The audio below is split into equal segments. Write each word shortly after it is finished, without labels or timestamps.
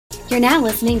You're now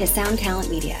listening to Sound Talent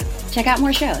Media. Check out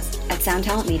more shows at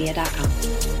soundtalentmedia.com.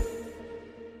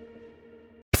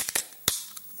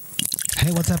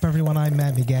 Hey, what's up, everyone? I'm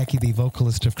Matt McGachy, the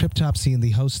vocalist of Cryptopsy and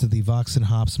the host of the Vox and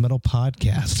Hops Metal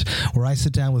Podcast, where I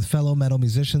sit down with fellow metal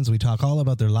musicians. We talk all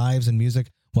about their lives and music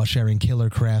while sharing killer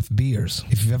craft beers.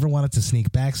 If you've ever wanted to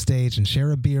sneak backstage and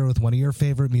share a beer with one of your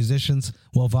favorite musicians,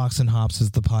 well, Vox and Hops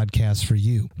is the podcast for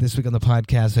you. This week on the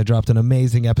podcast, I dropped an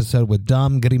amazing episode with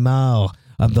Dom Grimal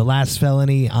of The Last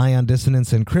Felony, Ion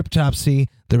Dissonance, and Cryptopsy.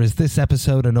 There is this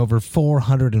episode and over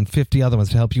 450 other ones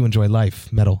to help you enjoy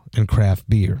life, metal, and craft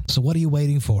beer. So what are you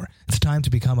waiting for? It's time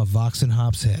to become a Vox and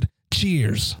Hops head.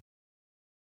 Cheers!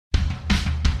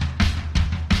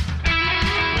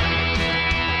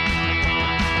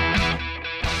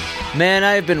 Man,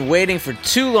 I've been waiting for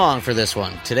too long for this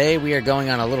one. Today we are going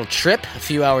on a little trip a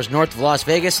few hours north of Las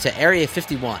Vegas to Area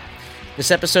 51. This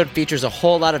episode features a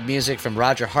whole lot of music from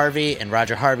Roger Harvey and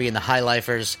Roger Harvey and the High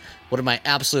Lifers, one of my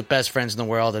absolute best friends in the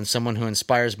world and someone who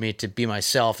inspires me to be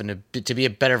myself and to be a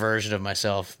better version of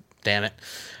myself. Damn it.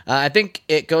 I think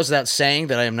it goes without saying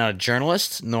that I am not a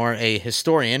journalist nor a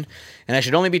historian, and I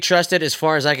should only be trusted as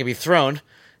far as I can be thrown,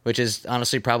 which is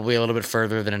honestly probably a little bit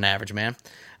further than an average man.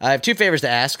 I have two favors to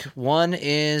ask. One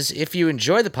is, if you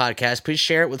enjoy the podcast, please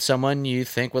share it with someone you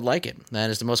think would like it. That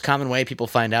is the most common way people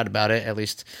find out about it. At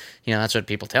least, that's what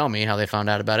people tell me, how they found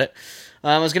out about it.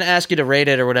 I was going to ask you to rate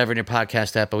it or whatever in your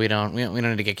podcast app, but we don't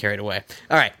need to get carried away.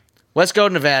 All right, let's go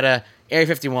to Nevada, Area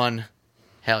 51.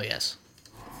 Hell yes.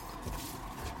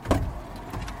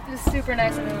 It's super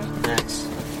nice room. Nice.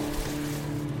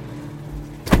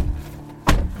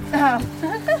 Oh.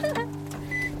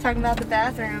 Talking about the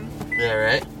bathroom. Yeah,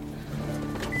 right?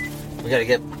 We gotta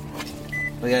get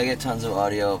tons of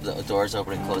audio of the doors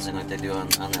opening and closing like they do on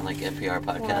that like NPR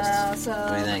podcast. Wow, so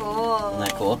what do you think? Cool. Isn't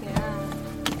that cool?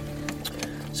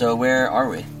 Yeah. So where are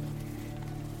we?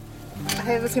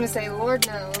 I was gonna say, Lord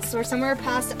knows. We're somewhere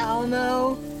past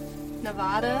Alamo,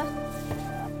 Nevada,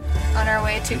 on our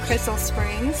way to Crystal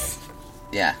Springs.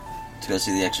 Yeah, to go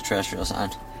see the extraterrestrials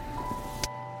on.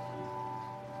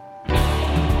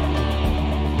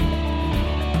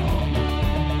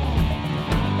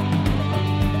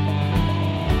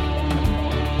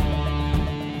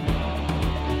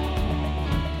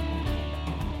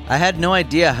 I had no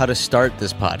idea how to start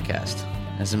this podcast.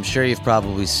 As I'm sure you've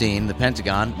probably seen, the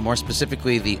Pentagon, more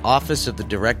specifically the Office of the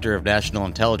Director of National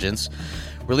Intelligence,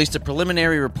 released a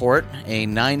preliminary report, a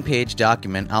 9-page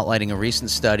document outlining a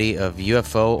recent study of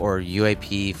UFO or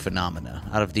UAP phenomena.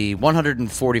 Out of the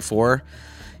 144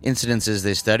 incidences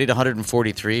they studied,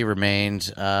 143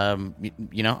 remained,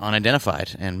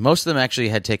 unidentified, and most of them actually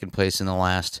had taken place in the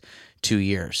last 2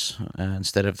 years,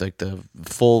 instead of like the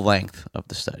full length of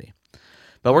the study.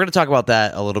 But we're going to talk about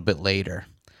that a little bit later.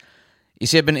 You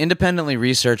see, I've been independently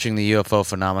researching the UFO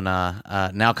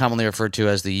phenomena, now commonly referred to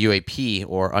as the UAP,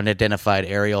 or Unidentified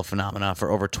Aerial Phenomena,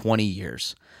 for over 20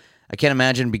 years. I can't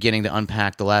imagine beginning to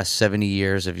unpack the last 70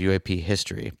 years of UAP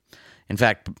history. In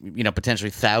fact, potentially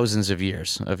thousands of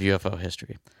years of UFO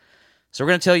history. So we're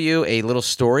going to tell you a little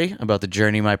story about the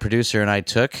journey my producer and I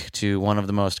took to one of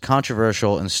the most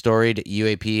controversial and storied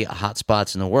UAP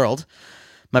hotspots in the world.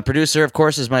 My producer, of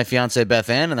course, is my fiancée, Beth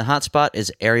Ann, and the hotspot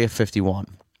is Area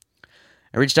 51.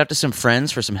 I reached out to some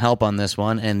friends for some help on this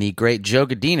one, and the great Joe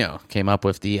Godino came up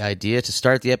with the idea to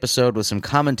start the episode with some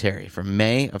commentary from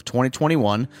May of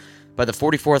 2021 by the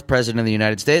 44th President of the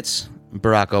United States,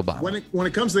 Barack Obama. When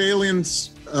it comes to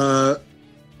aliens,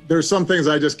 there's some things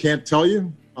I just can't tell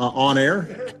you on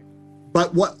air.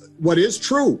 But what is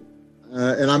true,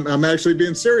 and I'm actually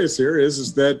being serious here,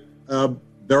 is that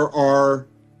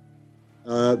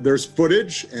there's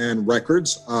footage and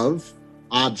records of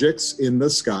objects in the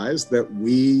skies that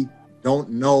we don't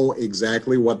know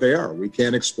exactly what they are. We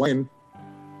can't explain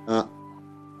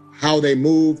how they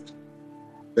moved,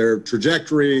 their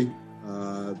trajectory.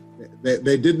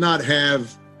 They did not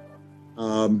have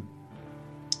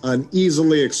an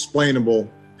easily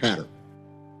explainable pattern.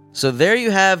 So there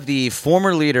you have the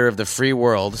former leader of the free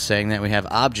world saying that we have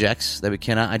objects that we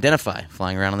cannot identify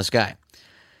flying around in the sky.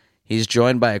 He's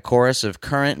joined by a chorus of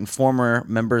current and former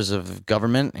members of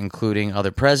government, including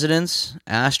other presidents,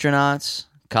 astronauts,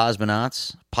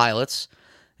 cosmonauts, pilots,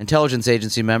 intelligence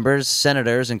agency members,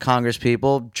 senators and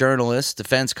congresspeople, journalists,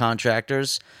 defense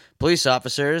contractors, police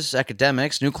officers,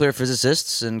 academics, nuclear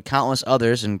physicists, and countless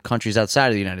others in countries outside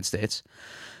of the United States.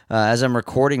 As I'm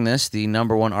recording this, the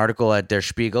number one article at Der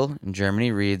Spiegel in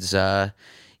Germany reads,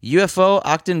 UFO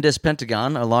Akten des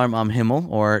Pentagon, Alarm am Himmel,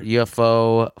 or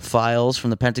UFO Files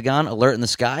from the Pentagon, Alert in the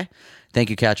Sky.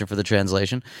 Thank you, Katrin, for the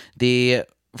translation. The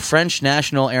French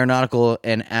National Aeronautical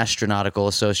and Astronautical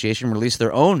Association released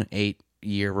their own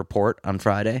 8-year report on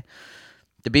Friday.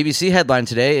 The BBC headline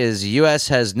today is U.S.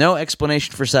 has no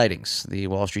explanation for sightings. The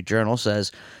Wall Street Journal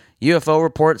says UFO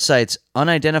report cites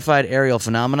unidentified aerial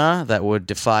phenomena that would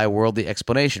defy worldly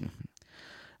explanation.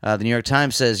 The New York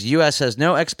Times says U.S. has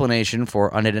no explanation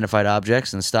for unidentified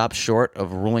objects and stops short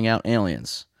of ruling out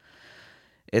aliens.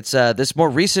 It's this more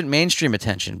recent mainstream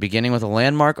attention, beginning with a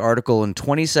landmark article in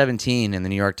 2017 in the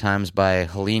New York Times by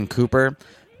Helene Cooper,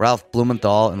 Ralph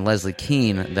Blumenthal, and Leslie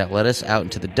Keane that led us out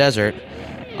into the desert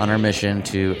on our mission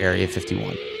to Area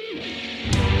 51.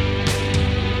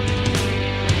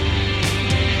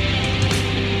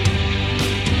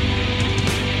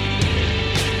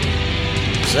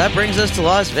 So that brings us to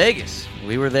Las Vegas.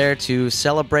 We were there to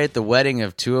celebrate the wedding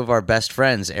of two of our best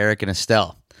friends, Eric and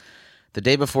Estelle. The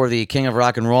day before the king of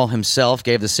rock and roll himself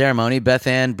gave the ceremony, Beth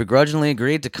Ann begrudgingly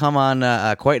agreed to come on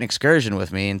quite an excursion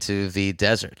with me into the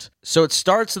desert. So it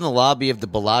starts in the lobby of the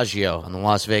Bellagio on the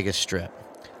Las Vegas Strip.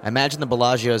 I imagine the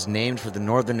Bellagio is named for the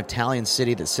northern Italian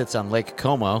city that sits on Lake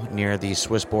Como near the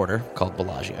Swiss border, called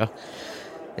Bellagio.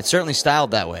 It's certainly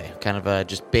styled that way, kind of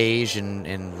just beige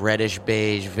and reddish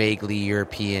beige, vaguely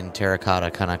European terracotta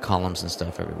kind of columns and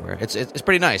stuff everywhere. It's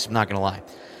pretty nice, I'm not going to lie.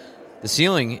 The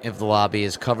ceiling of the lobby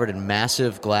is covered in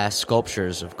massive glass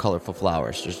sculptures of colorful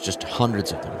flowers. There's just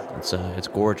hundreds of them. It's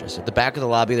gorgeous. At the back of the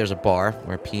lobby, there's a bar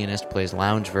where a pianist plays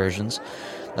lounge versions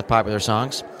of popular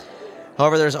songs.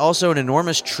 However, there's also an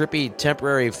enormous, trippy,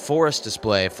 temporary forest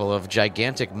display full of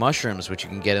gigantic mushrooms, which you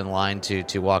can get in line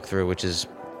to walk through, which is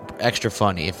extra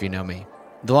funny if you know me.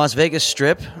 The Las Vegas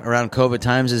Strip around COVID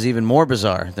times is even more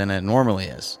bizarre than it normally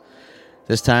is.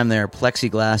 This time there are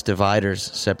plexiglass dividers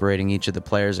separating each of the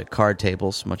players at card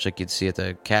tables, much like you'd see at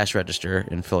the cash register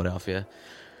in Philadelphia.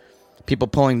 People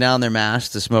pulling down their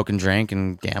masks to smoke and drink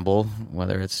and gamble,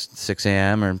 whether it's 6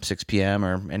 a.m. or 6 p.m.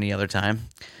 or any other time.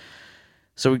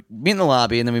 So we meet in the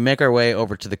lobby, and then we make our way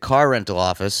over to the car rental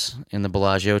office in the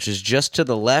Bellagio, which is just to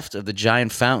the left of the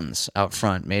giant fountains out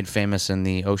front, made famous in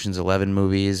the Ocean's 11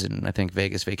 movies and I think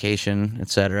Vegas Vacation,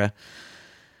 etc.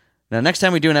 Now, next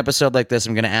time we do an episode like this,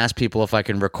 I'm going to ask people if I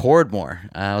can record more.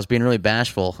 I was being really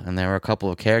bashful, and there were a couple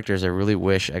of characters I really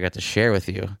wish I got to share with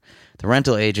you. The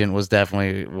rental agent was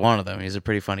definitely one of them. He's a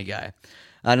pretty funny guy.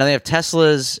 Now, they have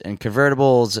Teslas and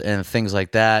convertibles and things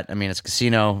like that. I mean, it's a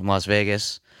casino in Las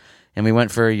Vegas. And we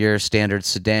went for your standard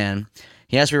sedan.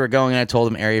 He asked where we were going, and I told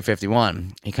him Area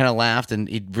 51. He kind of laughed, and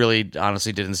he really,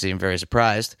 honestly, didn't seem very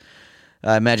surprised.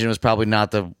 I imagine it was probably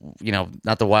not the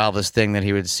wildest thing that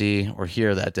he would see or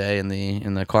hear that day in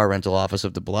the car rental office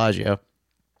of the Bellagio.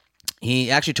 He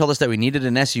actually told us that we needed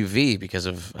an SUV because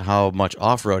of how much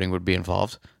off-roading would be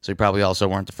involved. So we probably also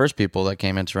weren't the first people that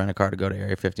came in to rent a car to go to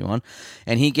Area 51.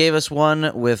 And he gave us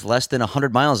one with less than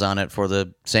 100 miles on it for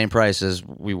the same price as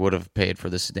we would have paid for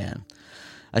the sedan.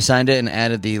 I signed it and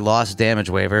added the lost damage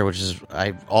waiver, which is,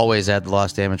 I always add the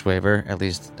lost damage waiver, at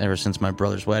least ever since my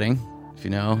brother's wedding.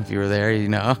 If you were there, you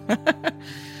know.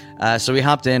 So we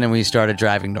hopped in and we started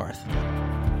driving north.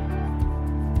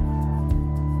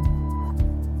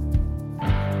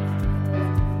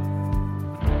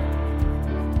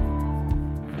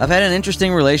 I've had an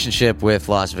interesting relationship with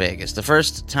Las Vegas. The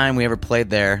first time we ever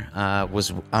played there was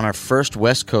on our first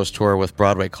West Coast tour with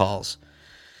Broadway Calls.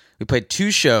 We played 2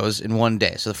 shows in one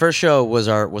day. So the first show was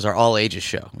our all ages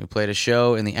show. We played a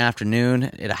show in the afternoon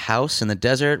at a house in the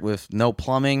desert with no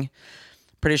plumbing.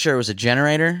 Pretty sure it was a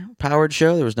generator powered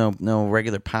show. There was no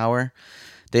regular power.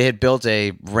 They had built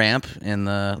a ramp in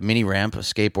the mini ramp, a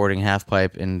skateboarding half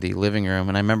pipe in the living room,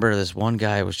 and I remember this one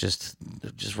guy was just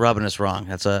rubbing us wrong.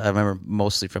 I remember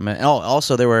mostly from it. And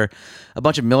also there were a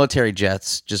bunch of military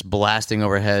jets just blasting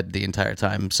overhead the entire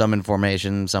time. Some in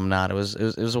formation, some not. It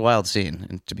was a wild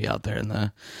scene to be out there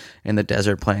in the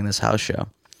desert playing this house show.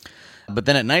 But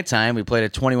then at nighttime, we played a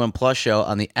 21 plus show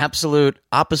on the absolute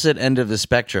opposite end of the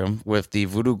spectrum with the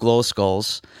Voodoo Glow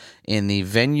Skulls in the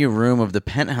venue room of the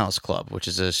Penthouse Club, which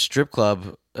is a strip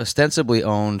club ostensibly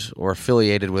owned or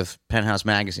affiliated with Penthouse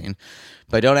Magazine.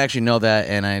 But I don't actually know that,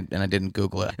 and I didn't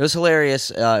Google it. It was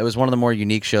hilarious. It was one of the more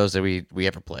unique shows that we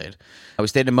ever played. We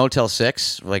stayed in Motel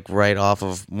 6, like right off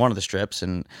of one of the strips,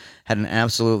 and had an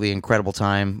absolutely incredible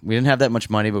time. We didn't have that much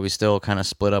money, but we still kind of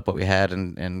split up what we had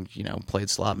and played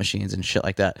slot machines and shit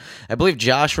like that. I believe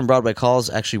Josh from Broadway Calls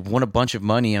actually won a bunch of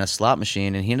money in a slot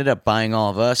machine, and he ended up buying all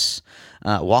of us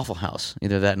Waffle House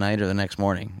either that night or the next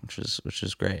morning, which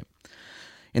is great.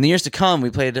 In the years to come, we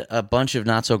played a bunch of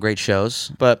not-so-great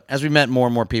shows, but as we met more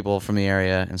and more people from the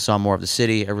area and saw more of the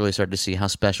city, I really started to see how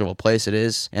special a place it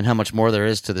is and how much more there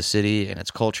is to the city and its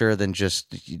culture than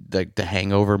just like the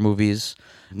Hangover movies.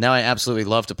 Now I absolutely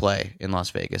love to play in Las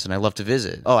Vegas, and I love to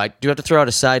visit. Oh, I do have to throw out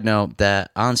a side note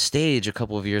that on stage a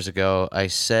couple of years ago, I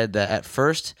said that at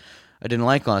first I didn't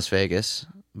like Las Vegas,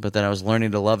 but that I was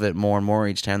learning to love it more and more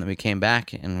each time that we came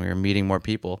back and we were meeting more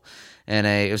people. And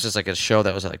it was just like a show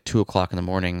that was at like 2 o'clock in the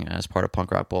morning as part of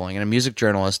Punk Rock Bowling. And a music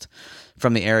journalist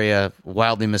from the area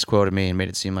wildly misquoted me and made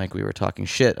it seem like we were talking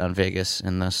shit on Vegas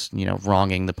and thus,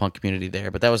 wronging the punk community there.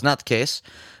 But that was not the case.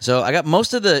 So I got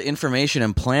most of the information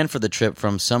and plan for the trip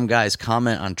from some guy's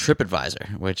comment on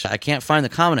TripAdvisor, which I can't find the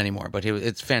comment anymore, but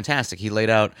it's fantastic. He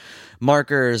laid out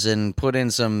markers and put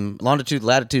in some longitude,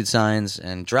 latitude signs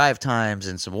and drive times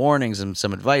and some warnings and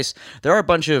some advice. There are a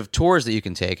bunch of tours that you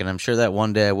can take, and I'm sure that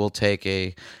one day I will take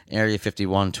a Area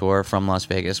 51 tour from Las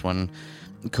Vegas when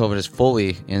COVID is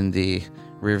fully in the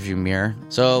rearview mirror.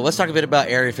 So let's talk a bit about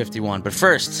Area 51. But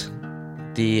first,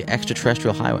 the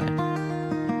extraterrestrial highway.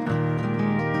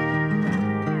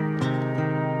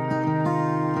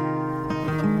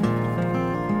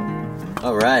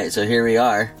 All right, so here we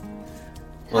are.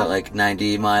 Like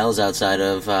 90 miles outside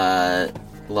of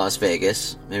Las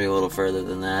Vegas, maybe a little further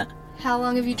than that. How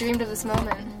long have you dreamed of this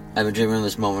moment? I've been dreaming of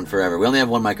this moment forever. We only have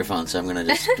one microphone, so I'm going to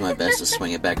just do my best to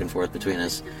swing it back and forth between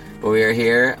us. But we are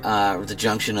here at the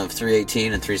junction of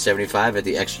 318 and 375 at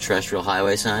the extraterrestrial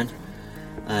highway sign.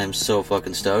 I'm so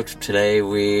fucking stoked. Today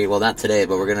not today,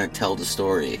 but we're going to tell the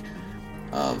story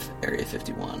of Area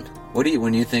 51.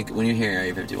 When you hear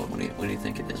Area 51, what do you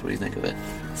think it is? What do you think of it?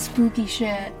 Spooky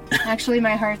shit. Actually,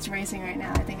 my heart's racing right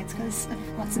now. I think it's because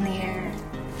of what's in the air.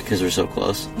 Because we're so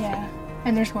close? Yeah.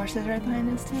 And there's horses right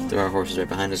behind us, too. There are horses right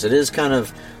behind us. It is kind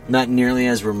of not nearly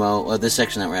as remote. Well, this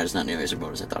section that we're at is not nearly as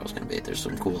remote as I thought it was going to be. There's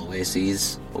some cool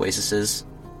oases.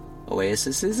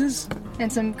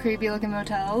 And some creepy-looking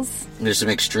motels. There's some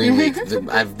extremely...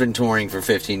 I've been touring for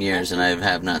 15 years, and I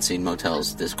have not seen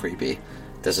motels this creepy.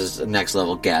 This is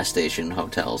next-level gas station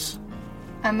hotels.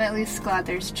 I'm at least glad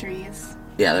there's trees.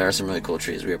 Yeah, there are some really cool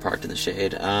trees. We are parked in the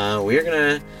shade. We are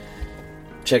going to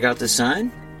check out this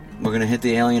sign. We're going to hit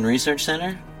the Alien Research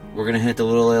Center. We're going to hit the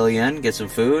Little Alien, get some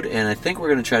food, and I think we're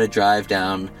going to try to drive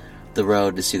down the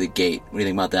road to see the gate. What do you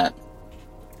think about that?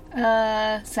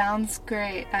 Sounds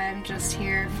great. I'm just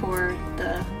here for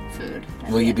the food.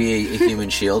 Will you be a human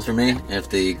shield for me if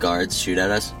the guards shoot at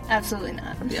us? Absolutely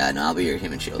not. Yeah, no, I'll be your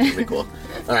human shield. It'll be cool.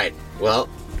 All right, well,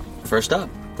 first up,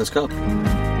 let's go.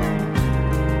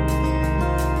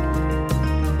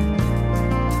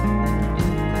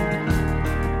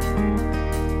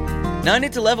 Now, I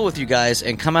need to level with you guys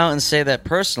and come out and say that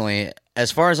personally,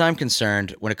 as far as I'm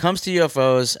concerned, when it comes to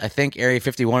UFOs, I think Area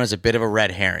 51 is a bit of a red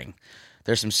herring.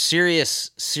 There's some serious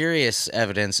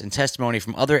evidence and testimony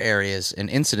from other areas and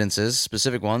incidences,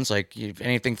 specific ones, like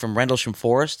anything from Rendlesham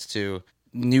Forest to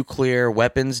nuclear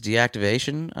weapons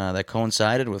deactivation that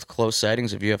coincided with close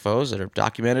sightings of UFOs that are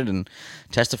documented and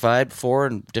testified before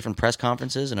in different press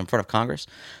conferences and in front of Congress.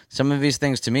 Some of these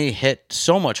things, to me, hit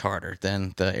so much harder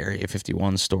than the Area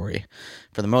 51 story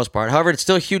for the most part. However, it's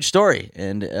still a huge story,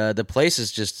 and the place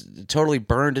is just totally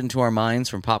burned into our minds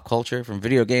from pop culture, from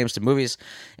video games to movies,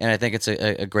 and I think it's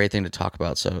a great thing to talk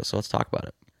about, so let's talk about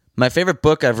it. My favorite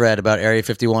book I've read about Area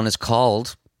 51 is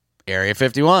called Area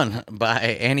 51 by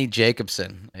Annie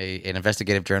Jacobson, an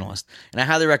investigative journalist. And I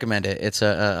highly recommend it. It's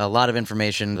a lot of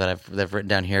information that I've written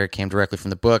down here. It came directly from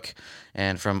the book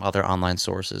and from other online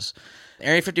sources.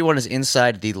 Area 51 is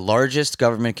inside the largest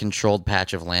government-controlled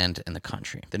patch of land in the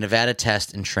country, the Nevada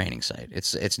Test and Training Site.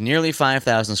 It's nearly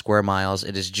 5,000 square miles.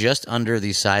 It is just under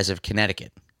the size of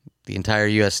Connecticut, the entire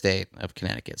U.S. state of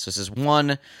Connecticut. So this is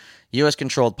one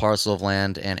U.S.-controlled parcel of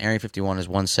land, and Area 51 is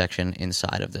one section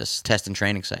inside of this test and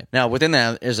training site. Now, within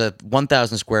that, there's a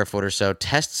 1,000 square foot or so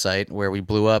test site where we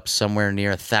blew up somewhere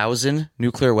near 1,000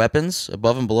 nuclear weapons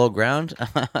above and below ground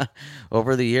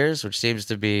over the years, which seems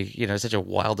to be, such a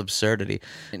wild absurdity.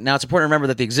 Now, it's important to remember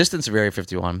that the existence of Area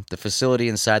 51, the facility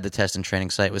inside the test and training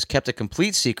site, was kept a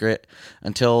complete secret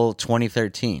until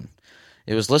 2013.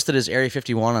 It was listed as Area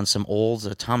 51 on some old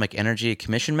Atomic Energy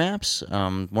Commission maps.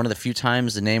 One of the few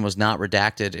times the name was not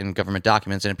redacted in government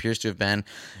documents, and appears to have been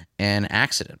an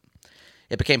accident.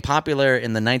 It became popular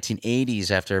in the 1980s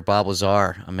after Bob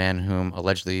Lazar, a man whom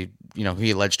allegedly,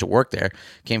 he alleged to work there,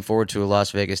 came forward to a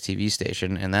Las Vegas TV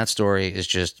station, and that story is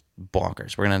just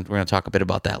bonkers. We're gonna talk a bit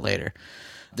about that later.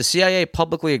 The CIA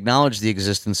publicly acknowledged the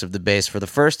existence of the base for the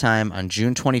first time on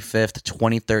June 25th,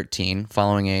 2013,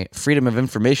 following a Freedom of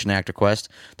Information Act request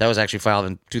that was actually filed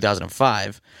in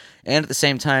 2005. And at the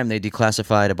same time, they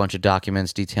declassified a bunch of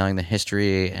documents detailing the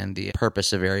history and the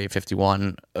purpose of Area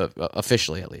 51,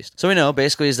 officially at least. So we know,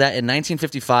 basically, is that in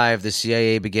 1955, the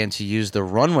CIA began to use the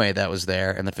runway that was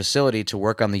there and the facility to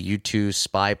work on the U-2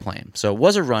 spy plane. So it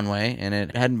was a runway, and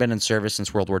it hadn't been in service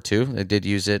since World War II. They did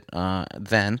use it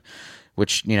then,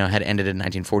 which had ended in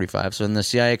 1945. So then the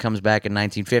CIA comes back in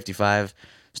 1955,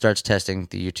 starts testing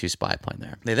the U-2 spy plane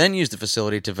there. They then used the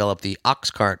facility to develop the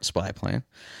Oxcart spy plane,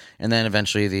 and then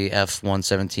eventually the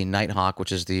F-117 Nighthawk,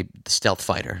 which is the stealth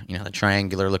fighter, the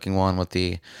triangular-looking one with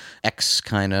the X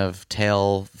kind of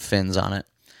tail fins on it.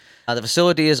 The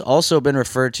facility has also been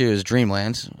referred to as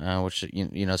Dreamland, which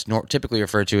it's typically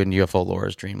referred to in UFO lore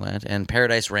as Dreamland, and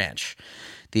Paradise Ranch.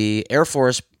 The Air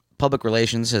Force Public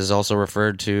Relations has also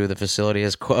referred to the facility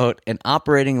as, quote, an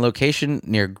operating location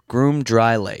near Groom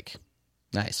Dry Lake.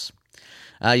 Nice.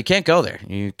 You can't go there.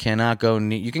 You cannot go.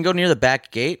 You can go near the back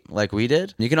gate like we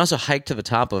did. You can also hike to the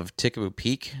top of Tikaboo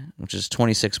Peak, which is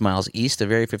 26 miles east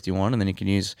of Area 51, and then you can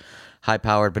use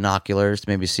high-powered binoculars to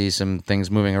maybe see some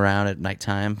things moving around at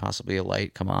nighttime, possibly a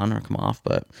light come on or come off,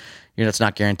 but it's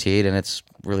not guaranteed, and it's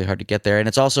really hard to get there. And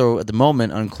it's also, at the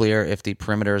moment, unclear if the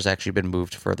perimeter has actually been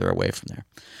moved further away from there.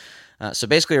 So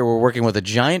basically, we're working with a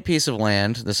giant piece of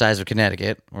land the size of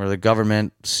Connecticut, where the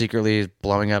government secretly is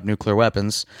blowing up nuclear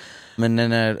weapons, and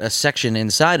then a section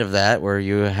inside of that where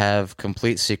you have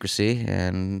complete secrecy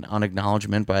and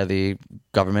unacknowledgement by the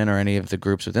government or any of the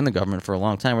groups within the government for a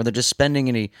long time, where they're just spending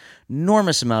an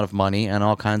enormous amount of money on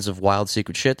all kinds of wild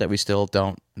secret shit that we still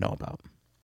don't know about.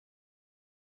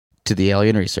 To the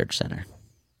Alien Research Center.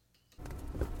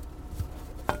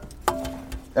 All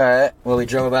right, well, we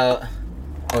drove about,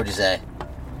 what would you say?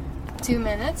 2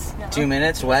 minutes? No. 2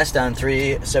 minutes west on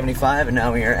 375, and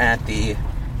now we are at the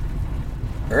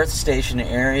Earth Station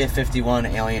Area 51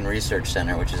 Alien Research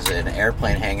Center, which is an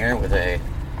airplane hangar with a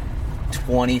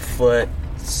 20-foot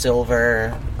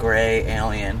silver gray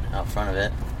alien out front of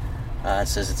it. It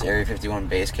says it's Area 51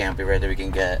 base camp. Be right there. We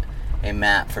can get a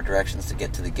map for directions to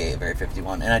get to the gate of Area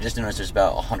 51. And I just noticed there's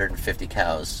about 150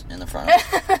 cows in the front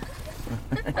of it.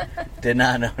 Did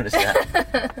not notice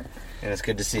that. And it's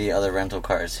good to see other rental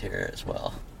cars here as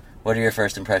well. What are your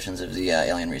first impressions of the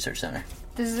Alien Research Center?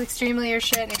 This is extremely your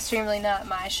shit and extremely not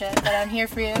my shit, but I'm here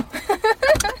for you.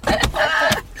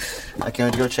 I can't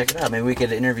wait to go check it out. Maybe we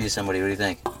could interview somebody. What do you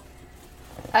think?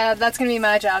 That's going to be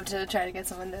my job, to try to get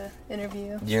someone to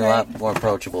interview. You're right? A lot more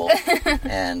approachable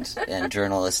and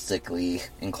journalistically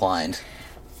inclined.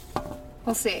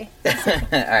 We'll see. All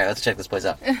right, let's check this place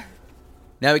out.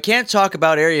 Now, we can't talk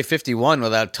about Area 51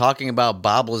 without talking about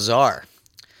Bob Lazar.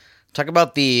 Talk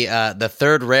about the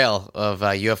third rail of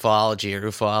ufology or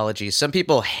ufology. Some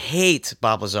people hate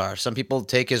Bob Lazar. Some people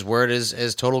take his word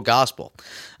as total gospel.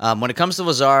 When it comes to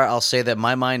Lazar, I'll say that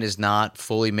my mind is not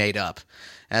fully made up.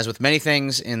 As with many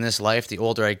things in this life, the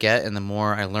older I get and the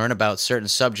more I learn about certain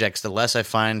subjects, the less I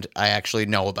find I actually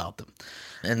know about them.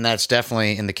 And that's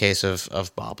definitely in the case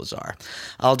of Bob Lazar.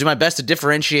 I'll do my best to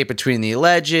differentiate between the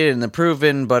alleged and the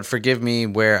proven, but forgive me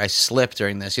where I slipped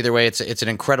during this. Either way, it's an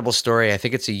incredible story. I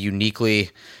think it's a uniquely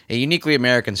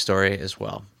American story as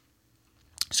well.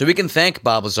 So we can thank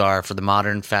Bob Lazar for the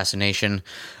modern fascination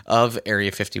of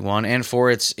Area 51 and for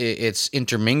its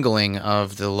intermingling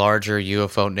of the larger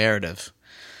UFO narrative.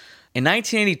 In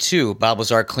 1982, Bob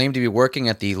Lazar claimed to be working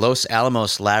at the Los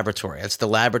Alamos Laboratory. That's the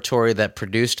laboratory that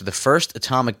produced the first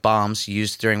atomic bombs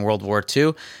used during World War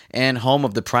II and home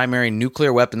of the primary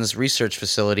nuclear weapons research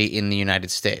facility in the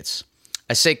United States.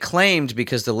 I say claimed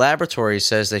because the laboratory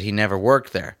says that he never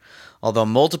worked there, although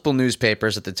multiple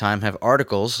newspapers at the time have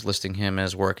articles listing him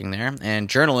as working there, and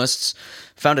journalists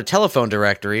found a telephone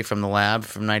directory from the lab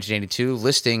from 1982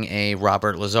 listing a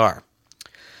Robert Lazar.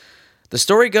 The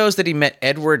story goes that he met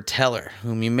Edward Teller,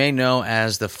 whom you may know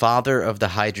as the father of the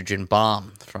hydrogen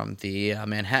bomb from the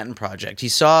Manhattan Project. He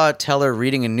saw Teller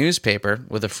reading a newspaper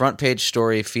with a front-page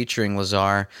story featuring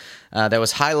Lazar that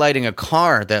was highlighting a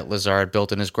car that Lazar had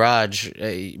built in his garage,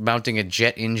 mounting a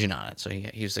jet engine on it. So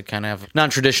he was the kind of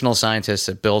non-traditional scientist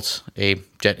that built a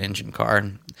jet engine car.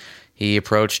 And he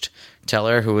approached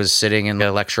Teller, who was sitting in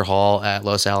the lecture hall at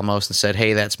Los Alamos, and said,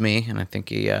 "Hey, that's me." And I think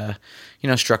he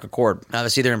struck a chord. Now,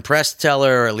 this either impressed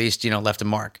Teller or at least, left a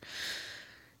mark.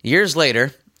 Years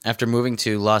later, after moving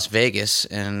to Las Vegas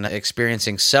and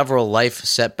experiencing several life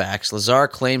setbacks, Lazar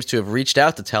claims to have reached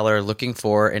out to Teller looking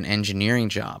for an engineering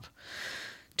job.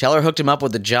 Teller hooked him up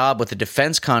with a job with a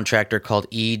defense contractor called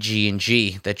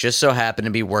EG&G that just so happened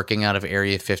to be working out of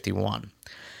Area 51.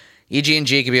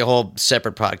 EG&G could be a whole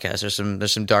separate podcast.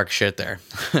 There's some dark shit there.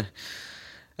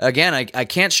 Again, I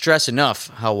can't stress enough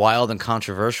how wild and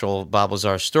controversial Bob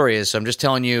Lazar's story is, so I'm just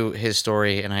telling you his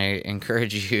story, and I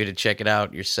encourage you to check it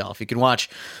out yourself. You can watch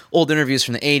old interviews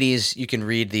from the 80s. You can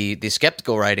read the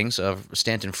skeptical writings of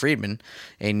Stanton Friedman,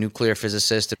 a nuclear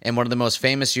physicist and one of the most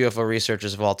famous UFO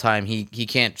researchers of all time. He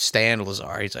can't stand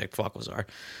Lazar. He's like, fuck Lazar.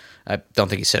 I don't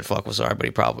think he said fuck Lazar, but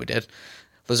he probably did.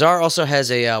 Lazar also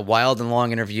has a wild and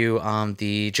long interview on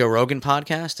the Joe Rogan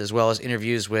podcast, as well as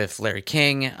interviews with Larry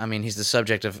King. I mean, he's the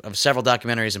subject of several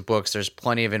documentaries and books. There's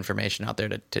plenty of information out there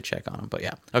to check on him. But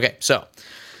yeah. Okay, so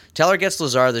Teller gets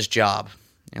Lazar this job,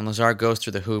 and Lazar goes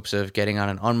through the hoops of getting on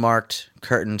an unmarked,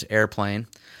 curtained airplane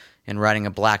and riding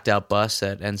a blacked-out bus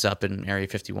that ends up in Area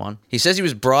 51. He says he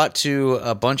was brought to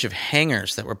a bunch of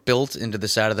hangars that were built into the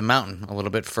side of the mountain, a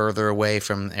little bit further away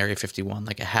from Area 51,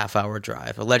 like a half-hour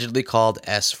drive, allegedly called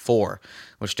S4,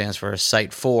 which stands for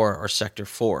Site 4 or Sector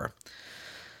 4.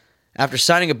 After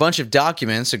signing a bunch of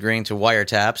documents agreeing to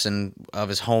wiretaps and of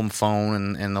his home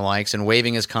phone and the likes, and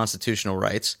waiving his constitutional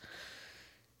rights,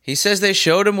 he says they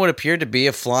showed him what appeared to be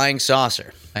a flying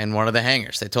saucer in one of the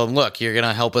hangars. They told him, look, you're going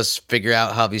to help us figure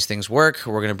out how these things work.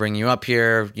 We're going to bring you up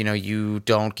here. You know, you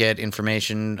don't get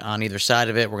information on either side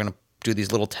of it. We're going to do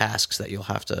these little tasks that you'll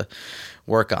have to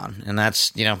work on. And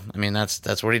that's, you know, I mean,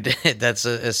 that's what he did. That's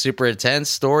a super intense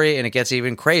story, and it gets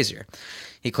even crazier.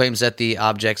 He claims that the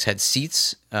objects had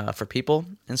seats for people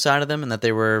inside of them, and that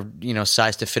they were, you know,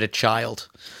 sized to fit a child.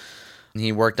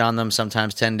 He worked on them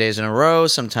sometimes 10 days in a row,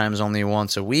 sometimes only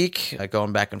once a week,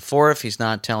 going back and forth. He's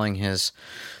not telling his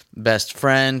best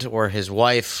friend or his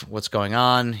wife what's going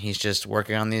on. He's just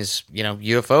working on these, you know,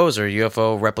 UFOs or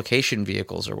UFO replication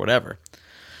vehicles or whatever.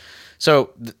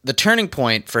 So the turning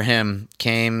point for him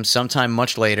came sometime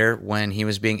much later when he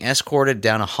was being escorted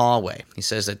down a hallway. He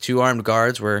says that two armed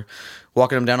guards were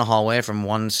walking him down a hallway from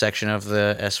one section of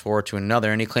the S4 to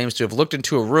another, and he claims to have looked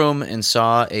into a room and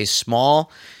saw a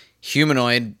small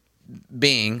humanoid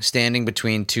being standing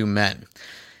between two men.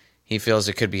 He feels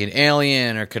it could be an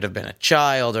alien or could have been a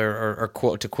child or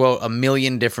quote, to quote, a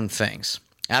million different things.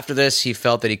 After this, he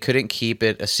felt that he couldn't keep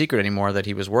it a secret anymore that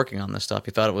he was working on this stuff.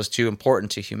 He thought it was too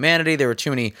important to humanity. There were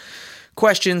too many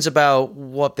questions about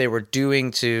what they were doing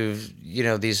to, you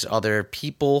know, these other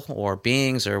people or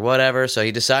beings or whatever. So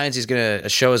he decides he's going to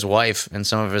show his wife and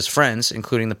some of his friends,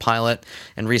 including the pilot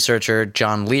and researcher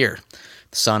John Lear,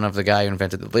 son of the guy who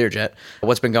invented the Learjet,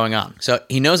 what's been going on. So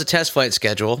he knows a test flight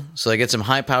schedule, so they get some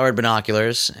high-powered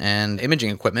binoculars and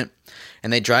imaging equipment,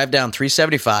 and they drive down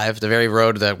 375, the very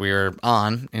road that we were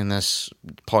on in this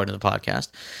part of the podcast.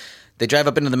 They drive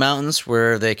up into the mountains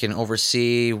where they can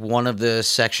oversee one of the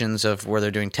sections of where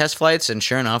they're doing test flights, and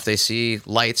sure enough, they see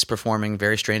lights performing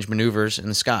very strange maneuvers in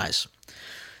the skies.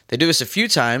 They do this a few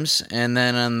times, and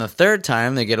then on the third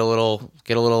time, they get a little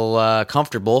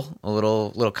comfortable, a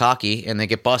little cocky, and they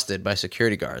get busted by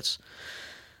security guards.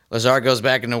 Lazar goes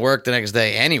back into work the next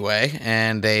day anyway,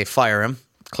 and they fire him,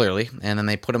 clearly, and then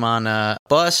they put him on a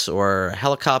bus or a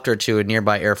helicopter to a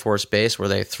nearby Air Force base where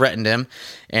they threatened him,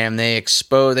 and they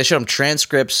showed him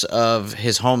transcripts of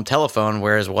his home telephone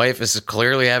where his wife is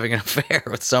clearly having an affair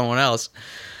with someone else.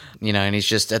 You know, and he's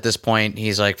just, at this point,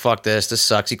 he's like, fuck this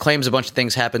sucks. He claims a bunch of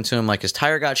things happened to him, like his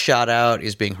tire got shot out,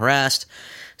 he's being harassed.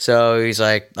 So he's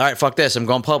like, all right, fuck this, I'm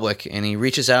going public. And he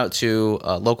reaches out to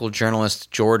local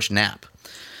journalist George Knapp.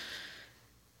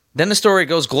 Then the story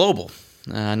goes global.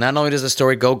 Not only does the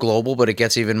story go global, but it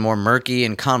gets even more murky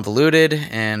and convoluted.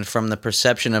 And from the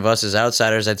perception of us as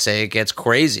outsiders, I'd say it gets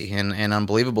crazy and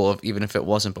unbelievable, even if it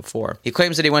wasn't before. He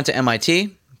claims that he went to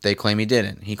MIT. They claim he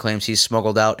didn't. He claims he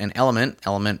smuggled out an element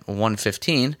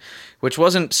 115, which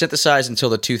wasn't synthesized until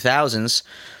the 2000s,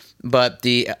 but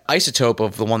the isotope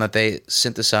of the one that they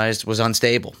synthesized was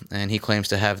unstable, and he claims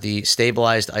to have the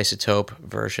stabilized isotope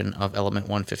version of element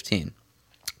 115.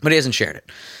 But he hasn't shared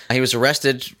it. He was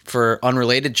arrested for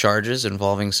unrelated charges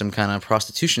involving some kind of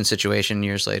prostitution situation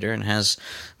years later, and has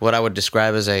what I would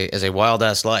describe as a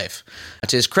wild-ass life.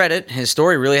 To his credit, his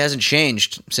story really hasn't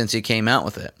changed since he came out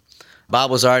with it. Bob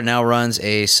Lazar now runs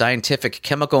a scientific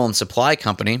chemical and supply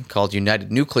company called United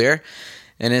Nuclear,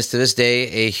 and is to this day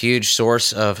a huge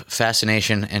source of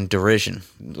fascination and derision.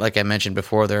 Like I mentioned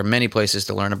before, there are many places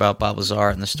to learn about Bob Lazar,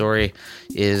 and the story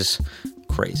is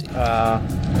crazy.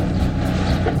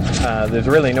 There's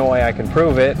really no way I can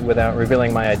prove it without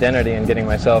revealing my identity and getting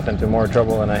myself into more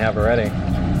trouble than I have already.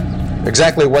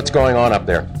 Exactly what's going on up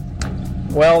there?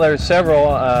 Well, there's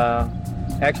several,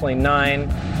 actually 9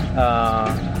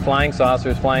 flying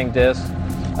saucers, flying discs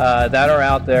that are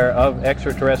out there of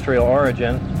extraterrestrial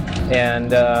origin,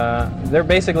 and they're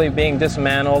basically being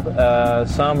dismantled.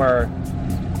 Some are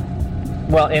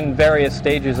Well, in various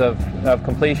stages of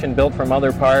completion, built from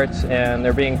other parts, and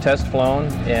they're being test flown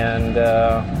and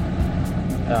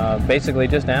basically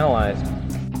just analyzed.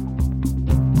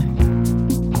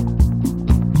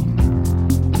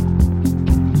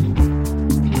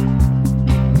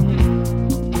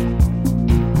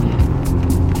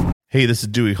 Hey, this is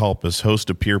Dewey Halpus, host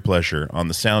of Peer Pleasure on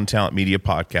the Sound Talent Media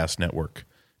Podcast Network.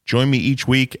 Join me each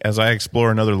week as I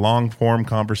explore another long-form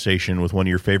conversation with one of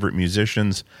your favorite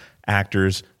musicians,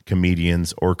 actors,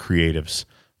 comedians, or creatives.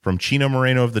 From Chino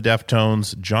Moreno of the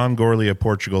Deftones, John Gorley of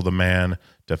Portugal the Man,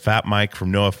 to Fat Mike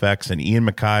from NoFX and Ian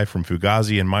MacKaye from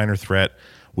Fugazi and Minor Threat,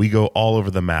 we go all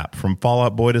over the map. From Fall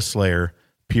Out Boy to Slayer,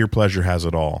 Peer Pleasure has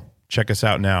it all. Check us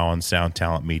out now on Sound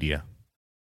Talent Media.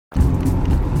 All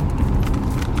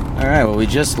right, well, we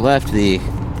just left the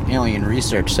Alien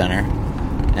Research Center,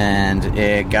 and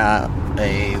it got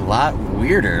a lot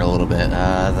weirder a little bit.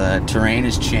 The terrain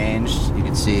has changed. You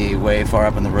can see way far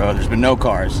up on the road. There's been no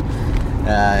cars.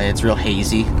 It's real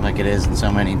hazy, like it is in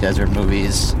so many desert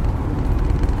movies.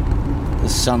 The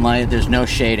sunlight, there's no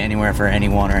shade anywhere for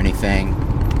anyone or anything.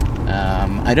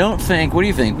 I don't think, what do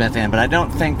you think, Beth Ann? But I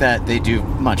don't think that they do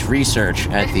much research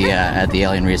at the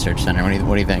Alien Research Center.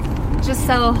 What do you think? Just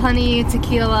sell honey,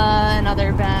 tequila, and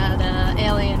other bad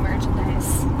alien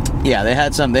merchandise. Yeah, they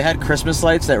had Christmas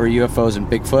lights that were UFOs and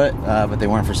Bigfoot, but they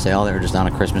weren't for sale. They were just on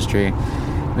a Christmas tree.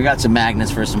 We got some magnets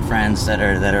for some friends that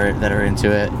are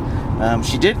into it.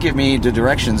 She did give me the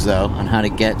directions though on how to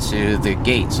get to the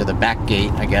gate, so the back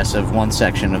gate, I guess, of one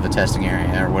section of the testing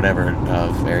area or whatever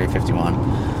of Area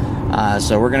 51.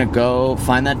 So we're gonna go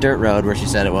find that dirt road where she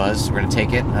said it was. We're gonna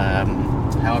take it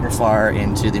however far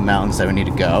into the mountains that we need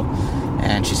to go,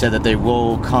 and she said that they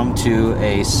will come to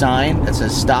a sign that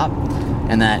says stop,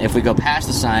 and that if we go past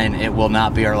the sign it will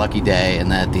not be our lucky day,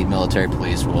 and that the military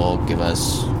police will give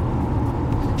us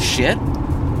shit.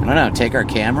 I don't know, take our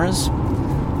cameras.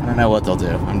 I don't know what they'll do.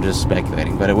 I'm just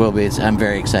speculating, but it will be. I'm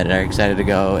very excited. I'm excited to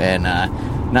go and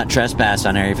not trespass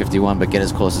on Area 51, but get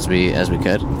as close as we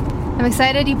could. I'm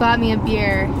excited you bought me a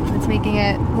beer. It's making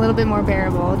it a little bit more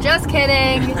bearable. Just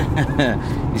kidding.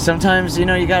 Sometimes, you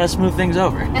gotta smooth things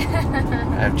over.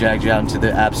 I've dragged you out into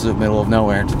the absolute middle of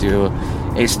nowhere to do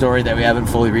a story that we haven't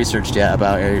fully researched yet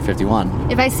about Area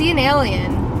 51. If I see an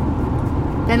alien,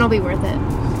 then it'll be worth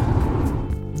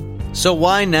it. So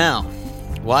why now?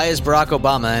 Why is Barack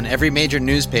Obama and every major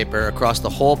newspaper across the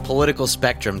whole political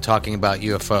spectrum talking about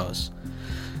UFOs?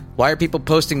 Why are people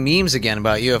posting memes again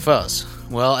about UFOs?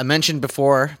 Well, I mentioned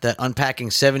before that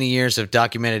unpacking 70 years of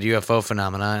documented UFO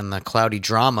phenomena and the cloudy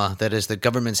drama that is the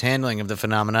government's handling of the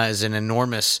phenomena is an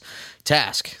enormous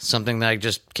task, something that I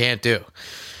just can't do.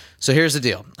 So here's the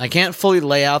deal. I can't fully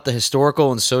lay out the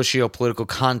historical and socio-political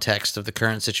context of the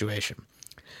current situation.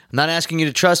 I'm not asking you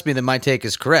to trust me that my take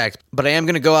is correct, but I am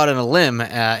going to go out on a limb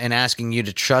and asking you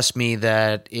to trust me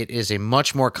that it is a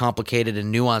much more complicated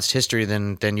and nuanced history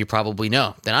than you probably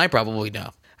know, than I probably know.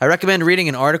 I recommend reading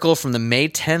an article from the May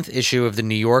 10th issue of The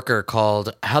New Yorker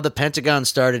called How the Pentagon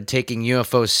Started Taking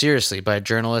UFOs Seriously by a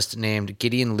journalist named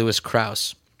Gideon Lewis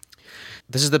Krause.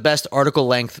 This is the best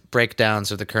article-length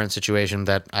breakdowns of the current situation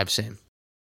that I've seen.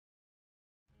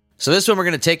 So this one, we're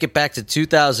going to take it back to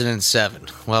 2007.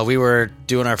 While we were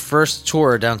doing our first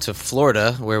tour down to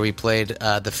Florida, where we played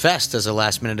the Fest as a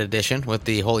last-minute addition with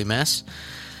the Holy Mess,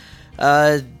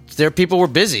 people were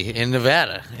busy in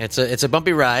Nevada. It's a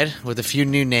bumpy ride with a few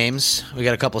new names. We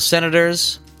got a couple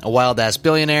senators, a wild-ass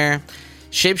billionaire,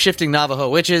 shape-shifting Navajo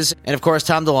witches, and of course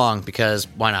Tom DeLonge, because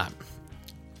why not?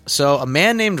 So a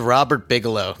man named Robert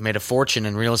Bigelow made a fortune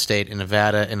in real estate in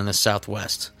Nevada and in the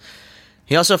Southwest.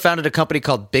 He also founded a company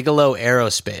called Bigelow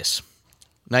Aerospace.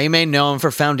 Now, you may know him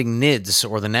for founding NIDS,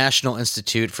 or the National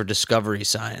Institute for Discovery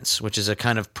Science, which is a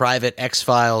kind of private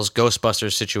X-Files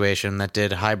Ghostbusters situation that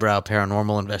did highbrow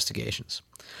paranormal investigations.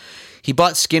 He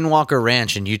bought Skinwalker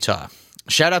Ranch in Utah.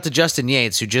 Shout out to Justin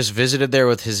Yates, who just visited there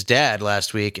with his dad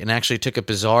last week and actually took a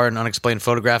bizarre and unexplained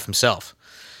photograph himself.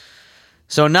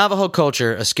 So in Navajo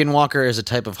culture, a skinwalker is a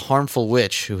type of harmful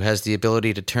witch who has the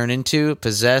ability to turn into,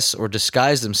 possess, or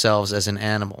disguise themselves as an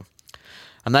animal.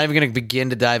 I'm not even going to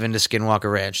begin to dive into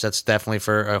Skinwalker Ranch. That's definitely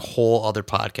for a whole other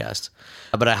podcast.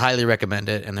 But I highly recommend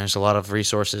it, and there's a lot of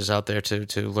resources out there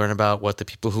to learn about what the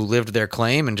people who lived there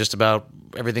claim and just about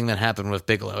everything that happened with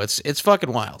Bigelow. It's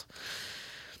fucking wild.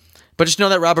 But just know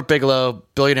that Robert Bigelow,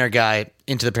 billionaire guy,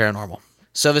 into the paranormal.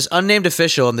 So this unnamed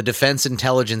official in the Defense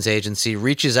Intelligence Agency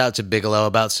reaches out to Bigelow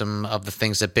about some of the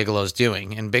things that Bigelow's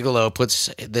doing, and Bigelow puts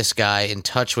this guy in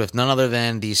touch with none other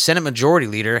than the Senate Majority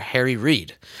Leader, Harry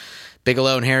Reid.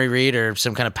 Bigelow and Harry Reid are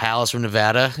some kind of pals from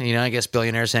Nevada. I guess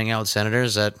billionaires hang out with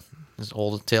senators. Is This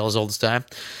old tale as old as time.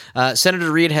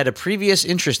 Senator Reid had a previous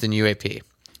interest in UAP.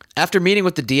 After meeting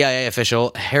with the DIA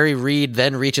official, Harry Reid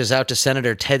then reaches out to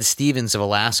Senator Ted Stevens of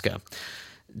Alaska.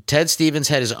 Ted Stevens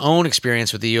had his own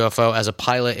experience with the UFO as a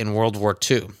pilot in World War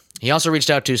II. He also reached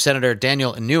out to Senator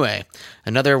Daniel Inouye,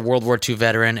 another World War II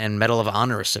veteran and Medal of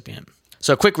Honor recipient.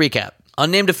 So, quick recap.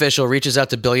 Unnamed official reaches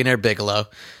out to billionaire Bigelow.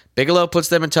 Bigelow puts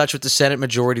them in touch with the Senate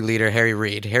Majority Leader, Harry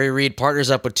Reid. Harry Reid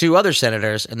partners up with 2 other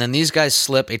senators, and then these guys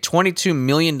slip a $22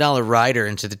 million rider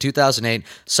into the 2008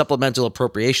 Supplemental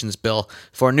Appropriations Bill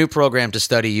for a new program to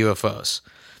study UFOs.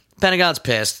 Pentagon's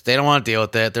pissed. They don't want to deal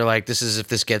with it. They're like, if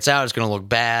this gets out, it's going to look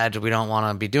bad. We don't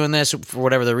want to be doing this for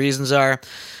whatever the reasons are.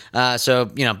 So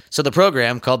the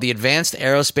program, called the Advanced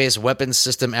Aerospace Weapons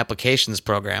System Applications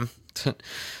Program,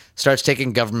 starts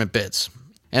taking government bids.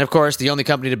 And of course, the only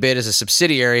company to bid is a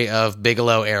subsidiary of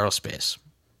Bigelow Aerospace.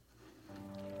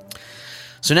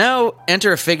 So now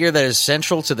enter a figure that is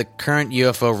central to the current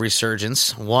UFO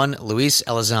resurgence, one Luis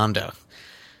Elizondo.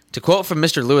 To quote from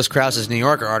Mr. Lewis Krause's New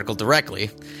Yorker article directly,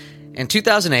 in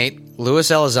 2008, Luis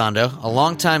Elizondo, a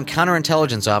longtime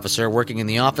counterintelligence officer working in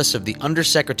the office of the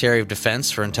Undersecretary of Defense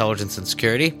for Intelligence and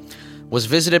Security, was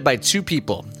visited by 2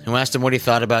 people who asked him what he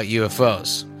thought about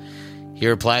UFOs. He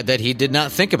replied that he did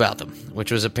not think about them,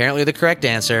 which was apparently the correct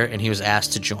answer, and he was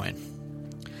asked to join.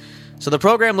 So the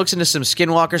program looks into some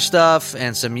skinwalker stuff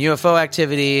and some UFO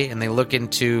activity, and they look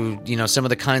into, some of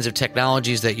the kinds of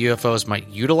technologies that UFOs might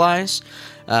utilize.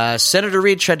 Senator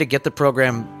Reid tried to get the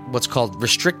program what's called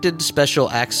Restricted Special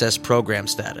Access Program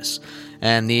status,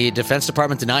 and the Defense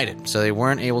Department denied it, so they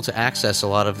weren't able to access a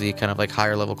lot of the kind of like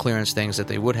higher level clearance things that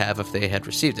they would have if they had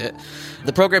received it.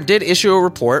 The program did issue a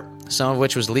report, some of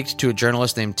which was leaked to a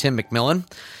journalist named Tim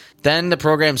McMillan. Then the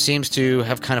program seems to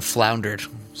have kind of floundered,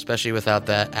 especially without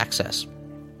that access.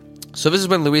 So this is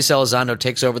when Luis Elizondo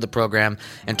takes over the program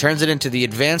and turns it into the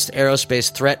Advanced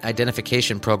Aerospace Threat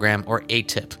Identification Program, or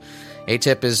ATIP.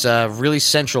 ATIP is really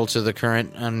central to the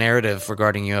current narrative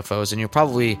regarding UFOs, and you'll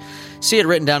probably see it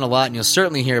written down a lot, and you'll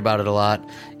certainly hear about it a lot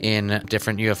in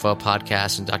different UFO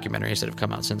podcasts and documentaries that have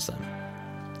come out since then.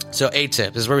 So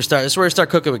ATIP, this is where we start. This is where we start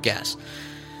cooking with gas.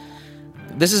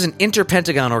 This is an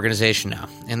inter-Pentagon organization now,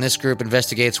 and this group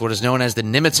investigates what is known as the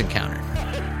Nimitz encounter.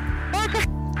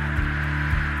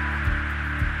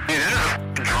 Dude, there's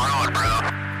a drone, bro.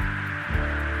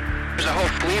 There's a whole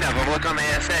fleet of them. Look on the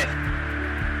ASA.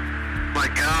 My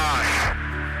gosh.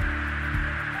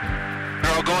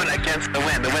 They're all going against the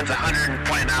wind. The wind's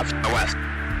 120 knots from the west.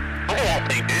 Look at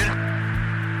that thing, dude.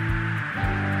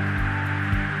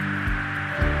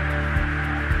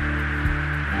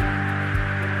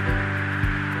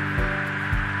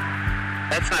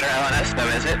 That's not our LNS though,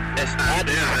 is it? It's not. That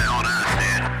is an LNS,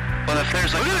 dude. Well, if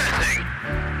there's look at that thing.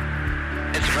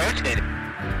 It's rotating.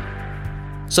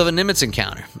 So the Nimitz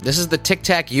encounter. This is the Tic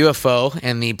Tac UFO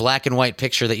and the black and white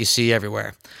picture that you see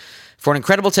everywhere. For an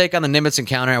incredible take on the Nimitz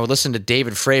encounter, I would listen to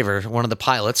David Fravor, one of the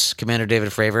pilots, Commander David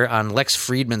Fravor, on Lex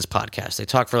Friedman's podcast. They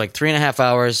talk for like 3.5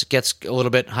 hours, gets a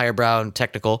little bit higher brow and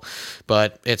technical,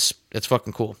 but it's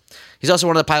fucking cool. He's also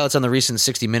one of the pilots on the recent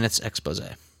 60 Minutes expose.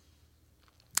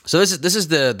 So this is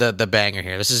the banger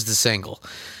here. This is the single.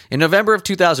 In November of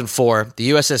 2004,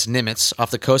 the USS Nimitz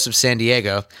off the coast of San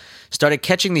Diego started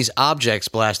catching these objects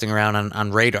blasting around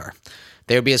on radar.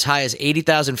 They would be as high as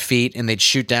 80,000 feet, and they'd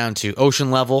shoot down to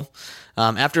ocean level.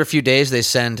 After a few days, they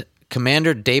send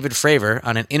Commander David Fravor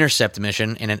on an intercept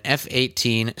mission in an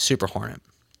F-18 Super Hornet.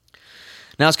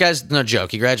 Now, this guy's no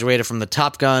joke. He graduated from the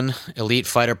Top Gun Elite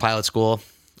Fighter Pilot School,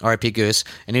 RIP Goose,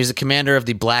 and he was the commander of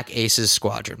the Black Aces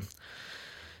Squadron.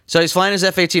 So he's flying his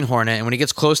F-18 Hornet, and when he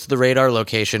gets close to the radar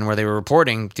location where they were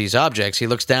reporting these objects, he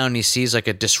looks down and he sees like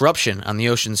a disruption on the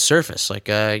ocean's surface, like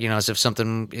as if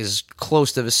something is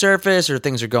close to the surface or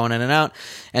things are going in and out.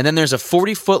 And then there's a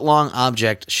 40-foot-long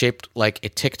object shaped like a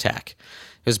Tic Tac.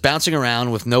 It was bouncing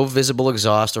around with no visible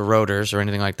exhaust or rotors or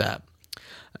anything like that.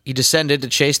 He descended to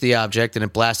chase the object, and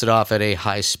it blasted off at a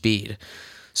high speed.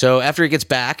 So after he gets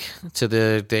back to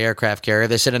the aircraft carrier,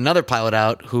 they send another pilot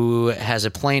out who has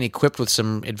a plane equipped with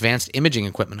some advanced imaging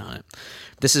equipment on it.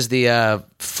 This is the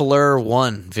FLIR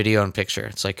 1 video and picture.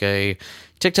 It's like a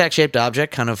tic-tac-shaped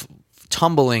object kind of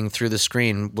tumbling through the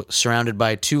screen, surrounded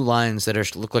by 2 lines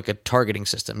that look like a targeting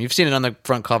system. You've seen it on the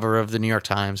front cover of the New York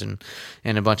Times and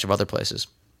a bunch of other places.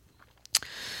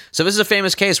 So this is a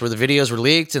famous case where the videos were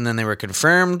leaked and then they were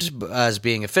confirmed as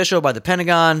being official by the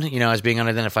Pentagon, as being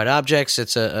unidentified objects.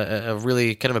 It's a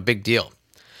really kind of a big deal.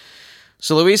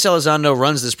 So Luis Elizondo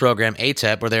runs this program,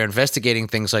 ATIP, where they're investigating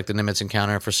things like the Nimitz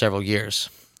encounter for several years.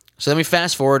 So then we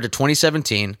fast forward to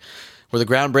 2017, where the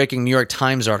groundbreaking New York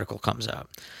Times article comes out.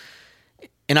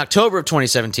 In October of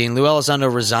 2017, Lou Elizondo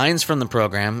resigns from the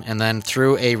program, and then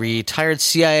through a retired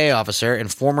CIA officer and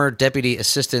former Deputy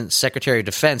Assistant Secretary of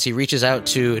Defense, he reaches out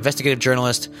to investigative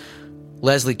journalist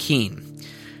Leslie Kean.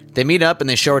 They meet up and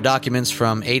they show her documents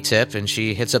from ATIP, and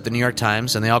she hits up the New York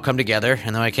Times, and they all come together,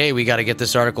 and they're like, hey, we got to get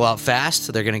this article out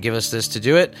fast. They're going to give us this to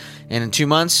do it. And in 2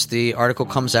 months, the article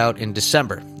comes out in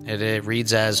December. It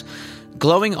reads as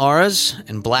Glowing Auras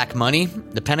and Black Money,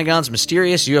 the Pentagon's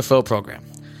Mysterious UFO Program,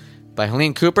 by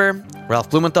Helene Cooper, Ralph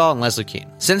Blumenthal, and Leslie Kean.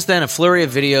 Since then, a flurry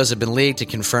of videos have been leaked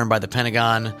and confirmed by the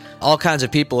Pentagon. All kinds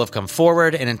of people have come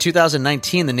forward, and in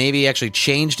 2019, the Navy actually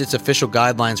changed its official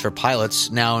guidelines for pilots,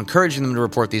 now encouraging them to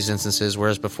report these instances,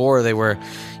 whereas before they were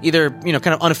either, kind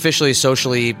of unofficially,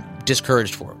 socially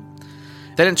discouraged for them.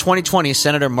 Then in 2020,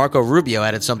 Senator Marco Rubio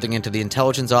added something into the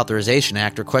Intelligence Authorization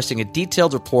Act, requesting a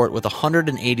detailed report with a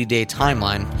 180-day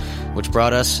timeline, which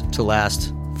brought us to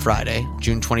last Friday,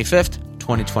 June 25th,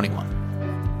 2021.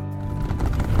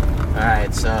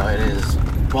 Alright, so it is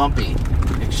bumpy,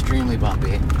 extremely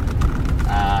bumpy.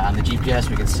 On the GPS,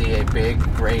 we can see a big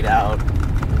grayed out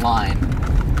line.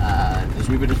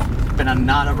 We've been on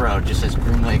not a road, just as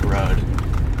Groom Lake Road.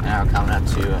 Now we're coming up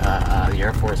to the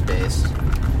Air Force Base.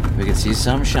 We can see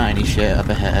some shiny shit up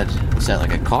ahead. Is that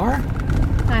like a car?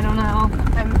 I don't know.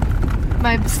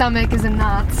 My stomach is in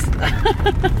knots.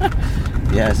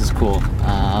 Yeah, this is cool.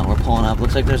 We're pulling up.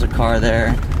 Looks like there's a car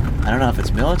there. I don't know if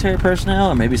it's military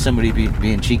personnel or maybe somebody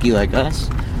being cheeky like us.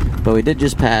 But we did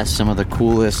just pass some of the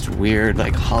coolest, weird,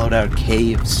 like hollowed out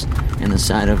caves in the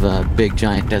side of a big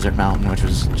giant desert mountain, which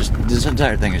was just, this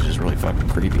entire thing is just really fucking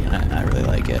creepy, and I really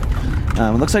like it.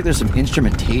 It looks like there's some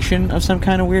instrumentation of some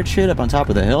kind of weird shit up on top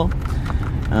of the hill.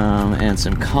 And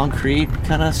some concrete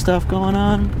kind of stuff going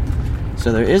on.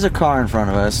 So there is a car in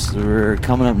front of us. We're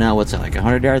coming up now, what's that, like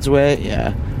 100 yards away?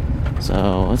 Yeah.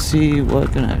 So let's see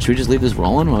should we just leave this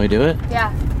rolling while we do it?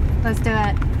 Yeah, let's do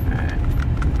it.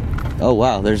 Alright. Oh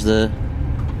wow, there's a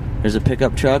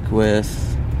pickup truck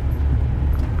with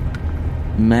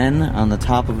men on the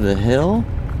top of the hill.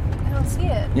 I don't see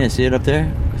it. Yeah, see it up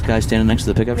there? This guy standing next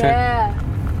to the pickup truck? Yeah.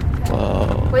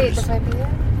 Whoa. Wait, this might be it?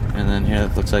 And then here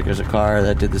it looks like there's a car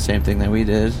that did the same thing that we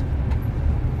did.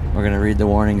 We're going to read the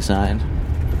warning sign,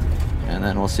 and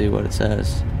then we'll see what it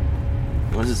says.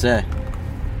 What does it say?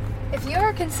 If you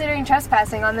are considering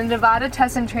trespassing on the Nevada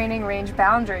Test and Training Range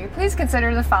boundary, please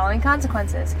consider the following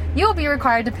consequences. You will be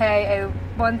required to pay a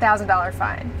 $1,000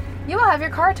 fine. You will have your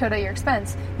car towed at your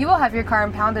expense. You will have your car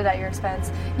impounded at your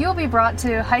expense. You will be brought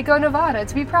to Hico, Nevada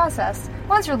to be processed.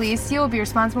 Once released, you will be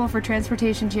responsible for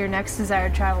transportation to your next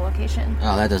desired travel location.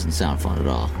 Oh, that doesn't sound fun at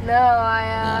all. No,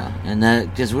 Yeah. And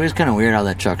that just was kind of weird how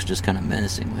that truck's just kind of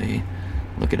menacingly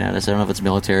looking at us. I don't know if it's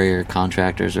military or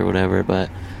contractors or whatever,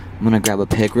 but I'm going to grab a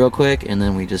pick real quick, and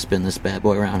then we just spin this bad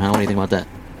boy around. What do you think about that?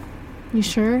 You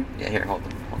sure? Yeah, here, hold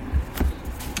on.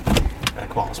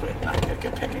 Come on, let's wait. I'll get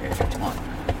a pick here if you want.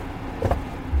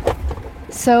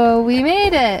 So we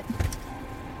made it.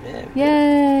 Yeah.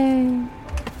 Yay.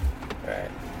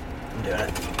 Alright. I'm doing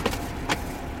it.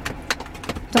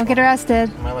 Don't get arrested.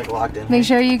 Am I like locked in? Make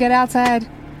sure you get outside.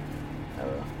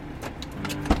 Oh.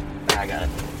 I got it.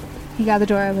 You got the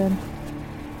door open.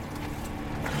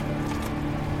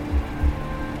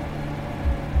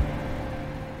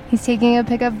 He's taking a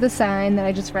pic of the sign that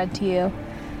I just read to you.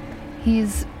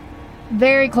 He's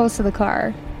very close to the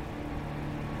car.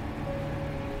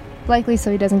 Likely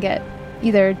so he doesn't get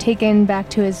either taken back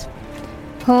to his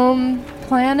home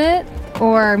planet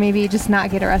or maybe just not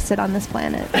get arrested on this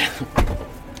planet.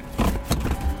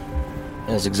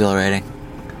 That's exhilarating.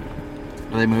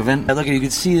 Are they moving? Look, you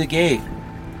can see the gate.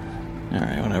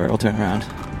 Alright, whatever, we'll turn around.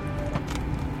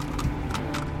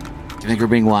 Do you think we're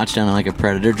being watched on like a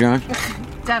Predator drone?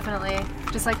 Definitely.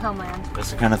 Just like Homeland.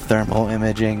 That's a kind of thermal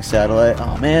imaging satellite.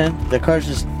 Oh man, the car's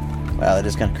just... Wow, that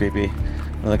is kind of creepy.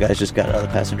 Well, the guy's just got out of the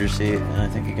passenger seat, and I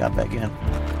think he got back in.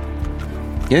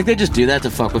 You think they just do that to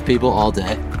fuck with people all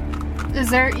day? Is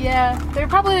there... Yeah. They're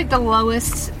probably like the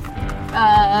lowest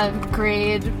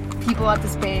grade people at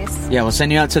this base. Yeah, we'll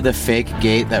send you out to the fake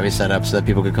gate that we set up so that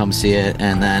people could come see it,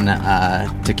 and then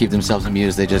to keep themselves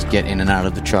amused, they just get in and out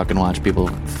of the truck and watch people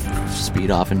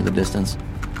speed off into the distance.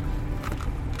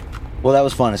 Well, that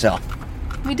was fun as hell.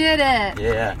 We did it.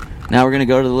 Yeah. Now we're going to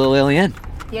go to the Little Alien.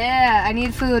 Yeah, I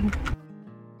need food.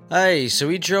 Hey, so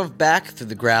we drove back through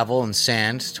the gravel and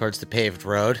sand towards the paved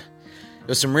road. It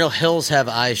was some real hills have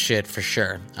eyes shit for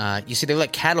sure. You see, they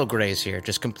let cattle graze here,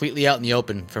 just completely out in the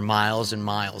open for miles and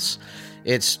miles.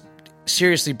 It's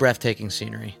seriously breathtaking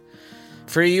scenery.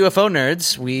 For you UFO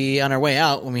nerds, we, on our way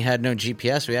out, when we had no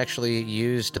GPS, we actually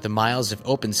used the miles of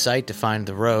open sight to find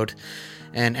the road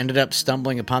and ended up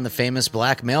stumbling upon the famous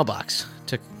black mailbox.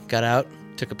 Got out,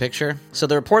 took a picture. So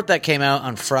the report that came out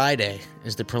on Friday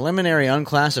is the preliminary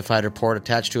unclassified report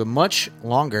attached to a much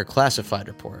longer classified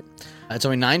report. It's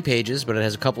only 9 pages, but it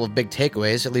has a couple of big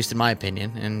takeaways, at least in my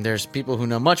opinion, and there's people who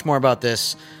know much more about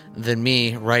this than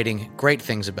me writing great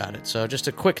things about it. So just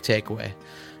a quick takeaway.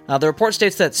 The report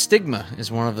states that stigma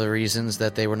is one of the reasons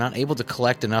that they were not able to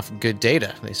collect enough good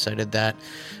data. They cited that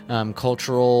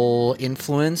cultural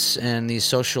influence and the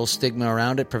social stigma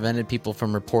around it prevented people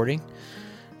from reporting.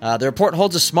 The report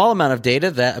holds a small amount of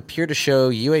data that appear to show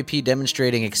UAP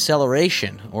demonstrating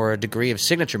acceleration or a degree of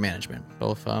signature management,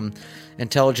 both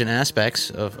intelligent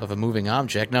aspects of a moving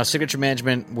object. Now, signature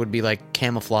management would be like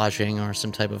camouflaging or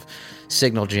some type of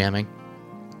signal jamming.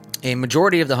 A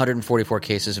majority of the 144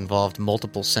 cases involved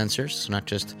multiple sensors, so not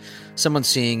just someone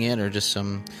seeing it or just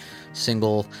some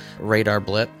single radar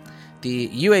blip. The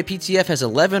UAPTF has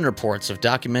 11 reports of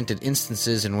documented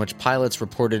instances in which pilots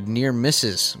reported near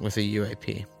misses with a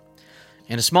UAP.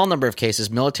 In a small number of cases,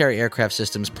 military aircraft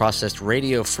systems processed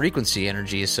radio frequency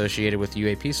energy associated with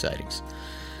UAP sightings.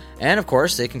 And of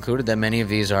course, they concluded that many of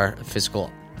these are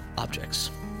physical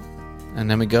objects. And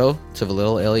then we go to the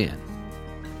little alien.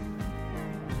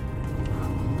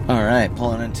 All right,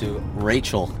 pulling into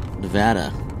Rachel,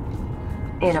 Nevada.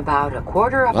 In about a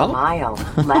quarter of a mile,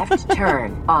 left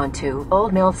turn onto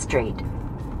Old Mill Street.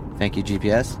 Thank you,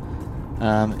 GPS.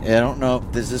 I don't know,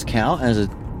 does this count as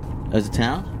a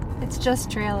town? It's just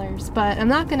trailers, but I'm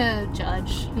not gonna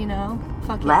judge, you know?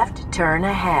 Fuck left turn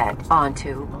ahead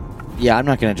onto... Yeah, I'm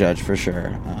not gonna judge for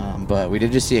sure, but we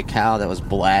did just see a cow that was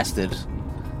blasted.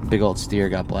 Big old steer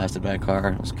got blasted by a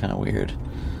car. It was kind of weird.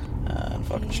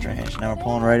 Fucking strange. Now we're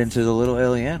pulling right into the little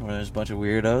alien where there's a bunch of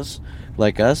weirdos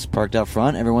like us parked out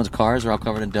front. Everyone's cars are all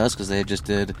covered in dust because they just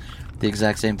did the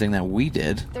exact same thing that we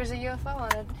did. There's a UFO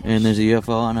on it. And there's a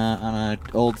UFO on a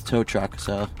old tow truck,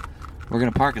 so we're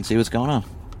gonna park and see what's going on.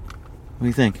 What do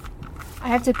you think? I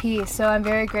have to pee, so I'm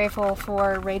very grateful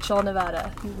for Rachel,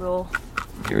 Nevada. You rule.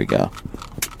 Here we go.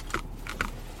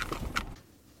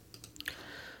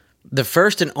 The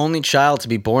first and only child to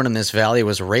be born in this valley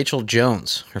was Rachel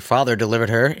Jones. Her father delivered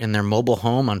her in their mobile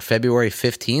home on February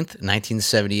 15th,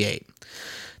 1978.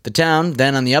 The town,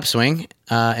 then on the upswing,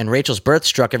 and Rachel's birth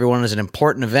struck everyone as an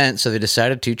important event, so they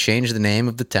decided to change the name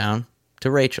of the town to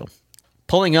Rachel.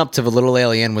 Pulling up to the little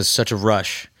alien was such a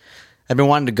rush. I've been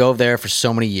wanting to go there for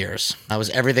so many years. That was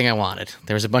everything I wanted.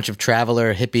 There was a bunch of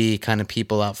traveler, hippie kind of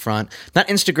people out front. Not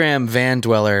Instagram van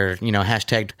dweller,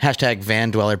 hashtag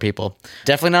van dweller people.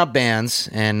 Definitely not bands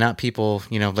and not people,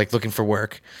 like looking for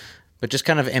work, but just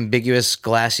kind of ambiguous,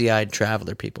 glassy-eyed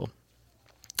traveler people.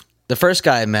 The first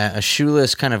guy I met, a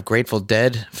shoeless, kind of Grateful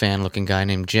Dead fan-looking guy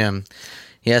named Jim,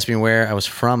 he asked me where I was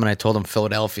from, and I told him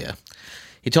Philadelphia.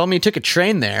 He told me he took a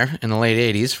train there in the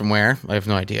late 80s, from where, I have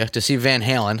no idea, to see Van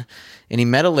Halen, and he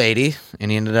met a lady,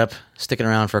 and he ended up sticking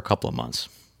around for a couple of months.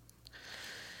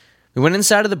 We went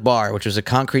inside of the bar, which was a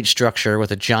concrete structure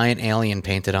with a giant alien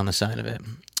painted on the side of it.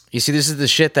 You see, this is the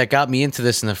shit that got me into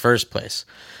this in the first place.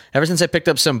 Ever since I picked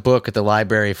up some book at the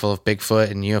library full of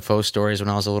Bigfoot and UFO stories when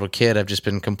I was a little kid, I've just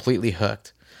been completely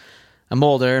hooked. I'm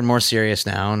older and more serious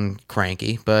now and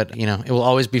cranky, but, it will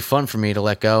always be fun for me to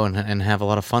let go and have a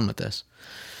lot of fun with this.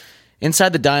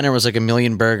 Inside the diner was like a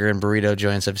million burger and burrito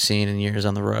joints I've seen in years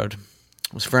on the road.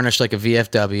 It was furnished like a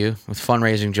VFW with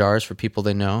fundraising jars for people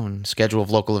they know and a schedule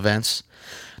of local events.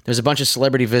 There's a bunch of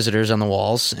celebrity visitors on the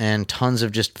walls and tons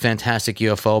of just fantastic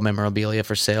UFO memorabilia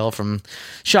for sale, from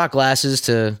shot glasses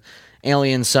to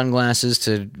alien sunglasses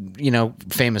to,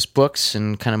 famous books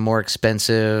and kind of more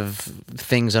expensive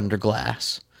things under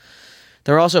glass.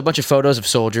 There are also a bunch of photos of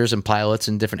soldiers and pilots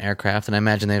in different aircraft, and I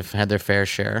imagine they've had their fair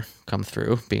share come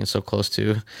through, being so close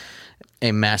to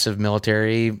a massive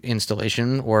military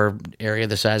installation or area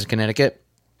the size of Connecticut.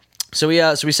 So we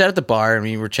sat at the bar and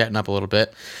we were chatting up a little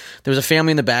bit. There was a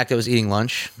family in the back that was eating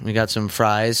lunch. We got some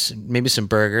fries, maybe some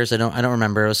burgers. I don't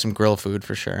remember. It was some grill food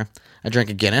for sure. I drank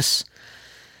a Guinness.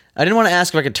 I didn't want to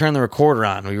ask if I could turn the recorder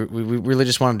on. We really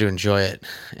just wanted to enjoy it,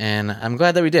 and I'm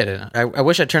glad that we did it. I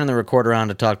wish I turned the recorder on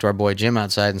to talk to our boy Jim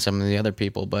outside and some of the other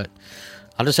people, but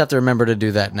I'll just have to remember to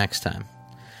do that next time.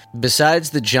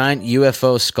 Besides the giant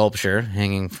UFO sculpture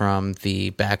hanging from the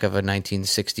back of a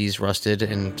 1960s rusted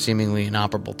and seemingly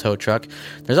inoperable tow truck,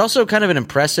 there's also kind of an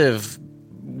impressive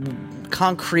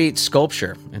concrete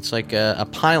sculpture. It's like a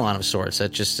pylon of sorts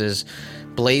that just is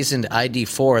blazoned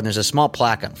ID4, and there's a small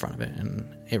plaque on front of it, and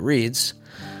it reads,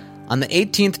 "On the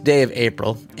 18th day of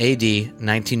April, AD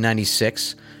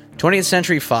 1996, 20th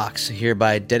Century Fox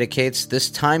hereby dedicates this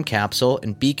time capsule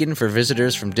and beacon for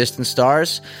visitors from distant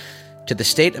stars to the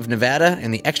state of Nevada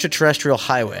and the extraterrestrial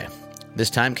highway.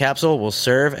 This time capsule will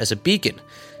serve as a beacon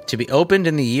to be opened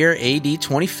in the year AD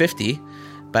 2050,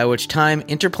 by which time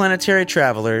interplanetary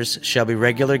travelers shall be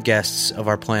regular guests of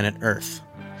our planet Earth.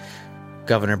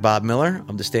 Governor Bob Miller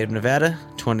of the state of Nevada,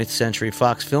 20th Century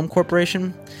Fox Film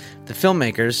Corporation, the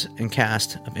filmmakers and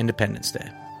cast of Independence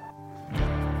Day.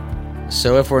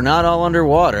 So if we're not all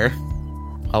underwater,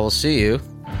 I will see you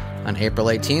on April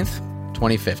 18th,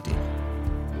 2050.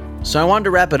 So I wanted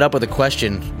to wrap it up with a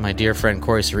question my dear friend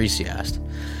Corey Cerisi asked.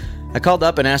 I called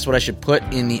up and asked what I should put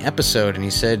in the episode, and he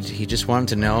said he just wanted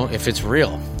to know if it's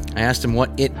real. I asked him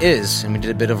what it is, and we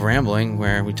did a bit of rambling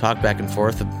where we talked back and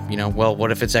forth of, what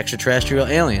if it's extraterrestrial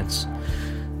aliens?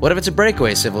 What if it's a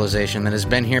breakaway civilization that has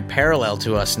been here parallel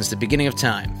to us since the beginning of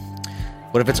time?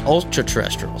 What if it's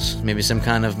ultra-terrestrials? Maybe some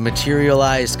kind of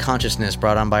materialized consciousness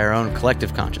brought on by our own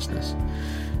collective consciousness?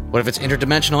 What if it's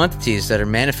interdimensional entities that are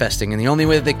manifesting in the only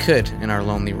way that they could in our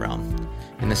lonely realm?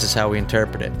 And this is how we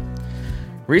interpret it.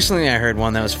 Recently I heard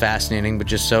one that was fascinating but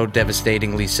just so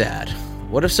devastatingly sad.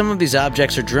 What if some of these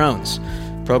objects are drones,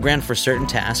 programmed for certain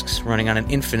tasks, running on an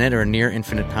infinite or near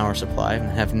infinite power supply, and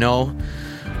have no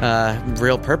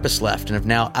real purpose left, and have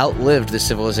now outlived the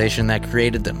civilization that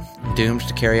created them, doomed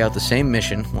to carry out the same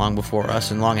mission long before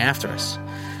us and long after us?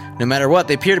 No matter what,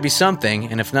 they appear to be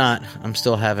something, and if not, I'm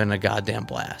still having a goddamn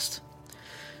blast.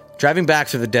 Driving back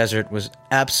through the desert was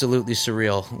absolutely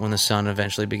surreal when the sun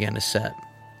eventually began to set.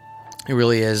 It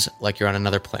really is like you're on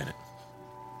another planet.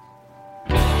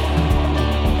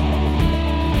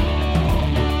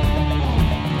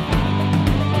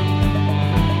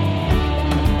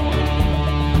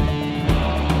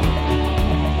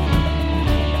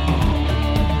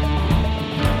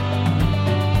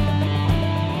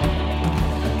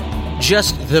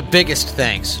 Just the biggest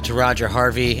thanks to Roger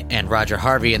Harvey and Roger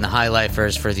Harvey and the High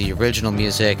Lifers for the original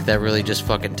music that really just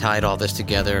fucking tied all this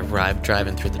together,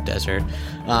 driving through the desert.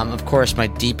 Of course, my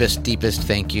deepest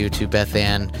thank you to Beth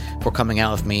Ann for coming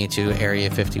out with me to Area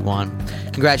 51.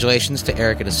 Congratulations to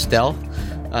Eric and Estelle.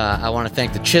 I want to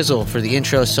thank The Chisel for the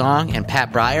intro song and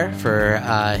Pat Breyer for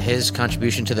his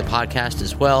contribution to the podcast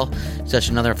as well. Such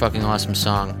another fucking awesome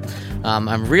song.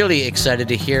 I'm really excited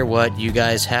to hear what you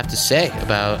guys have to say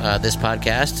about this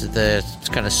podcast, the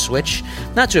kind of switch,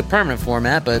 not to a permanent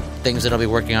format, but things that I'll be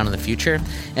working on in the future.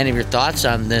 Any of your thoughts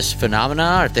on this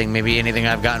phenomena, or maybe anything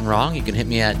I've gotten wrong, you can hit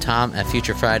me at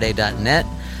tom@futurefriday.net.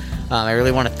 I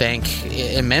really want to thank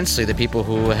immensely the people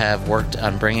who have worked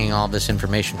on bringing all this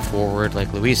information forward,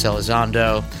 like Luis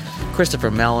Elizondo, Christopher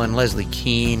Mellon, Leslie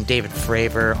Keene, David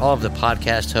Fravor, all of the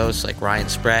podcast hosts like Ryan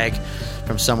Sprague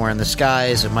from Somewhere in the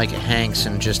Skies and Micah Hanks,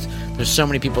 and just there's so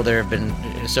many people that have been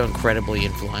so incredibly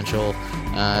influential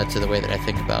to the way that I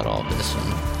think about all of this.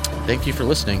 And thank you for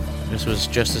listening. This was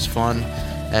just as fun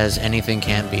as anything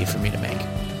can be for me to make.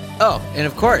 Oh, and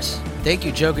of course, thank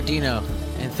you, Joe Godino.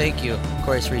 And thank you,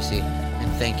 Corey Cerisi.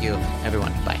 And thank you,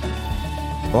 everyone. Bye.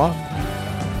 Bye.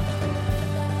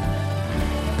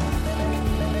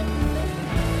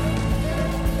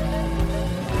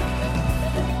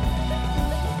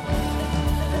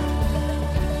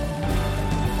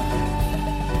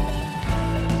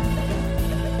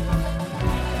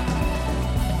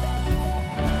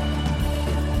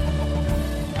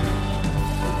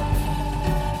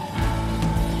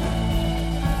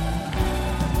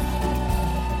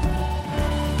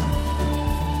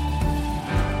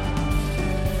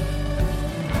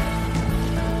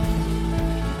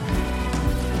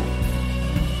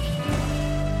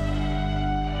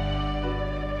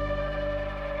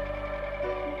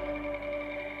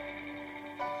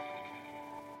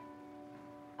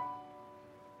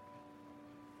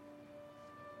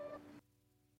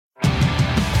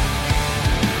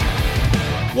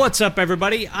 What's up,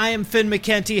 everybody? I am Finn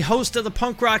McKenty, host of the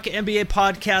Punk Rock MBA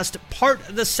podcast, part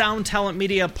of the Sound Talent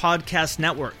Media Podcast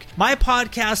Network. My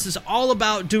podcast is all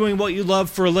about doing what you love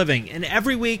for a living, and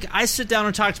every week I sit down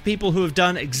and talk to people who have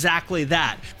done exactly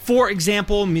that. For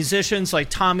example, musicians like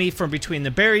Tommy from Between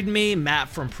the Buried and Me, Matt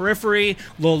from Periphery,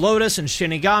 Lil Lotus and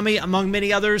Shinigami, among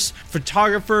many others,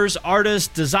 photographers, artists,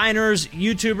 designers,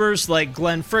 YouTubers like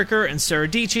Glenn Fricker and Sarah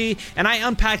Dici, and I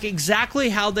unpack exactly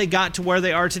how they got to where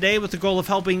they are today with the goal of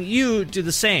helping you do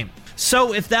the same.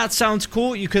 So if that sounds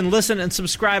cool, you can listen and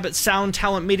subscribe at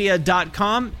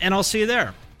soundtalentmedia.com, and I'll see you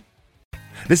there.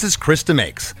 This is Krista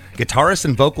Makes, guitarist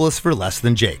and vocalist for Less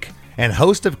Than Jake, and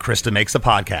host of Krista Makes a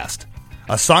Podcast,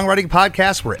 a songwriting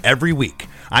podcast where every week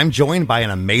I'm joined by an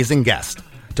amazing guest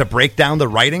to break down the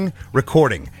writing,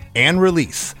 recording, and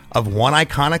release of one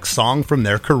iconic song from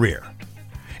their career.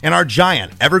 and our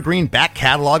giant evergreen back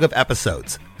catalog of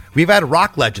episodes. We've had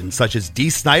rock legends such as Dee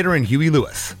Snider and Huey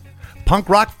Lewis, punk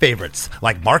rock favorites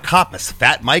like Mark Hoppus,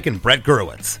 Fat Mike, and Brett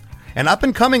Gurewitz, and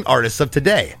up-and-coming artists of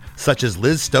today such as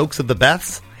Liz Stokes of the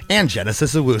Beths and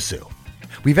Genesis Owusu.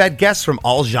 We've had guests from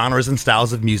all genres and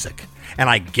styles of music, and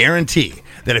I guarantee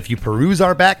that if you peruse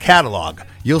our back catalog,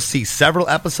 you'll see several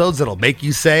episodes that'll make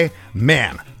you say,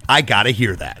 man, I gotta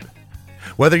hear that.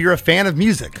 Whether you're a fan of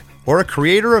music or a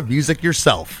creator of music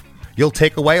yourself, you'll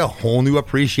take away a whole new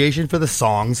appreciation for the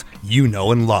songs you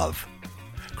know and love.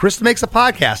 Krista Makes a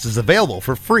Podcast is available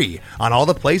for free on all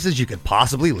the places you could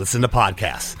possibly listen to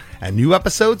podcasts, and new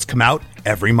episodes come out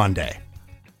every Monday.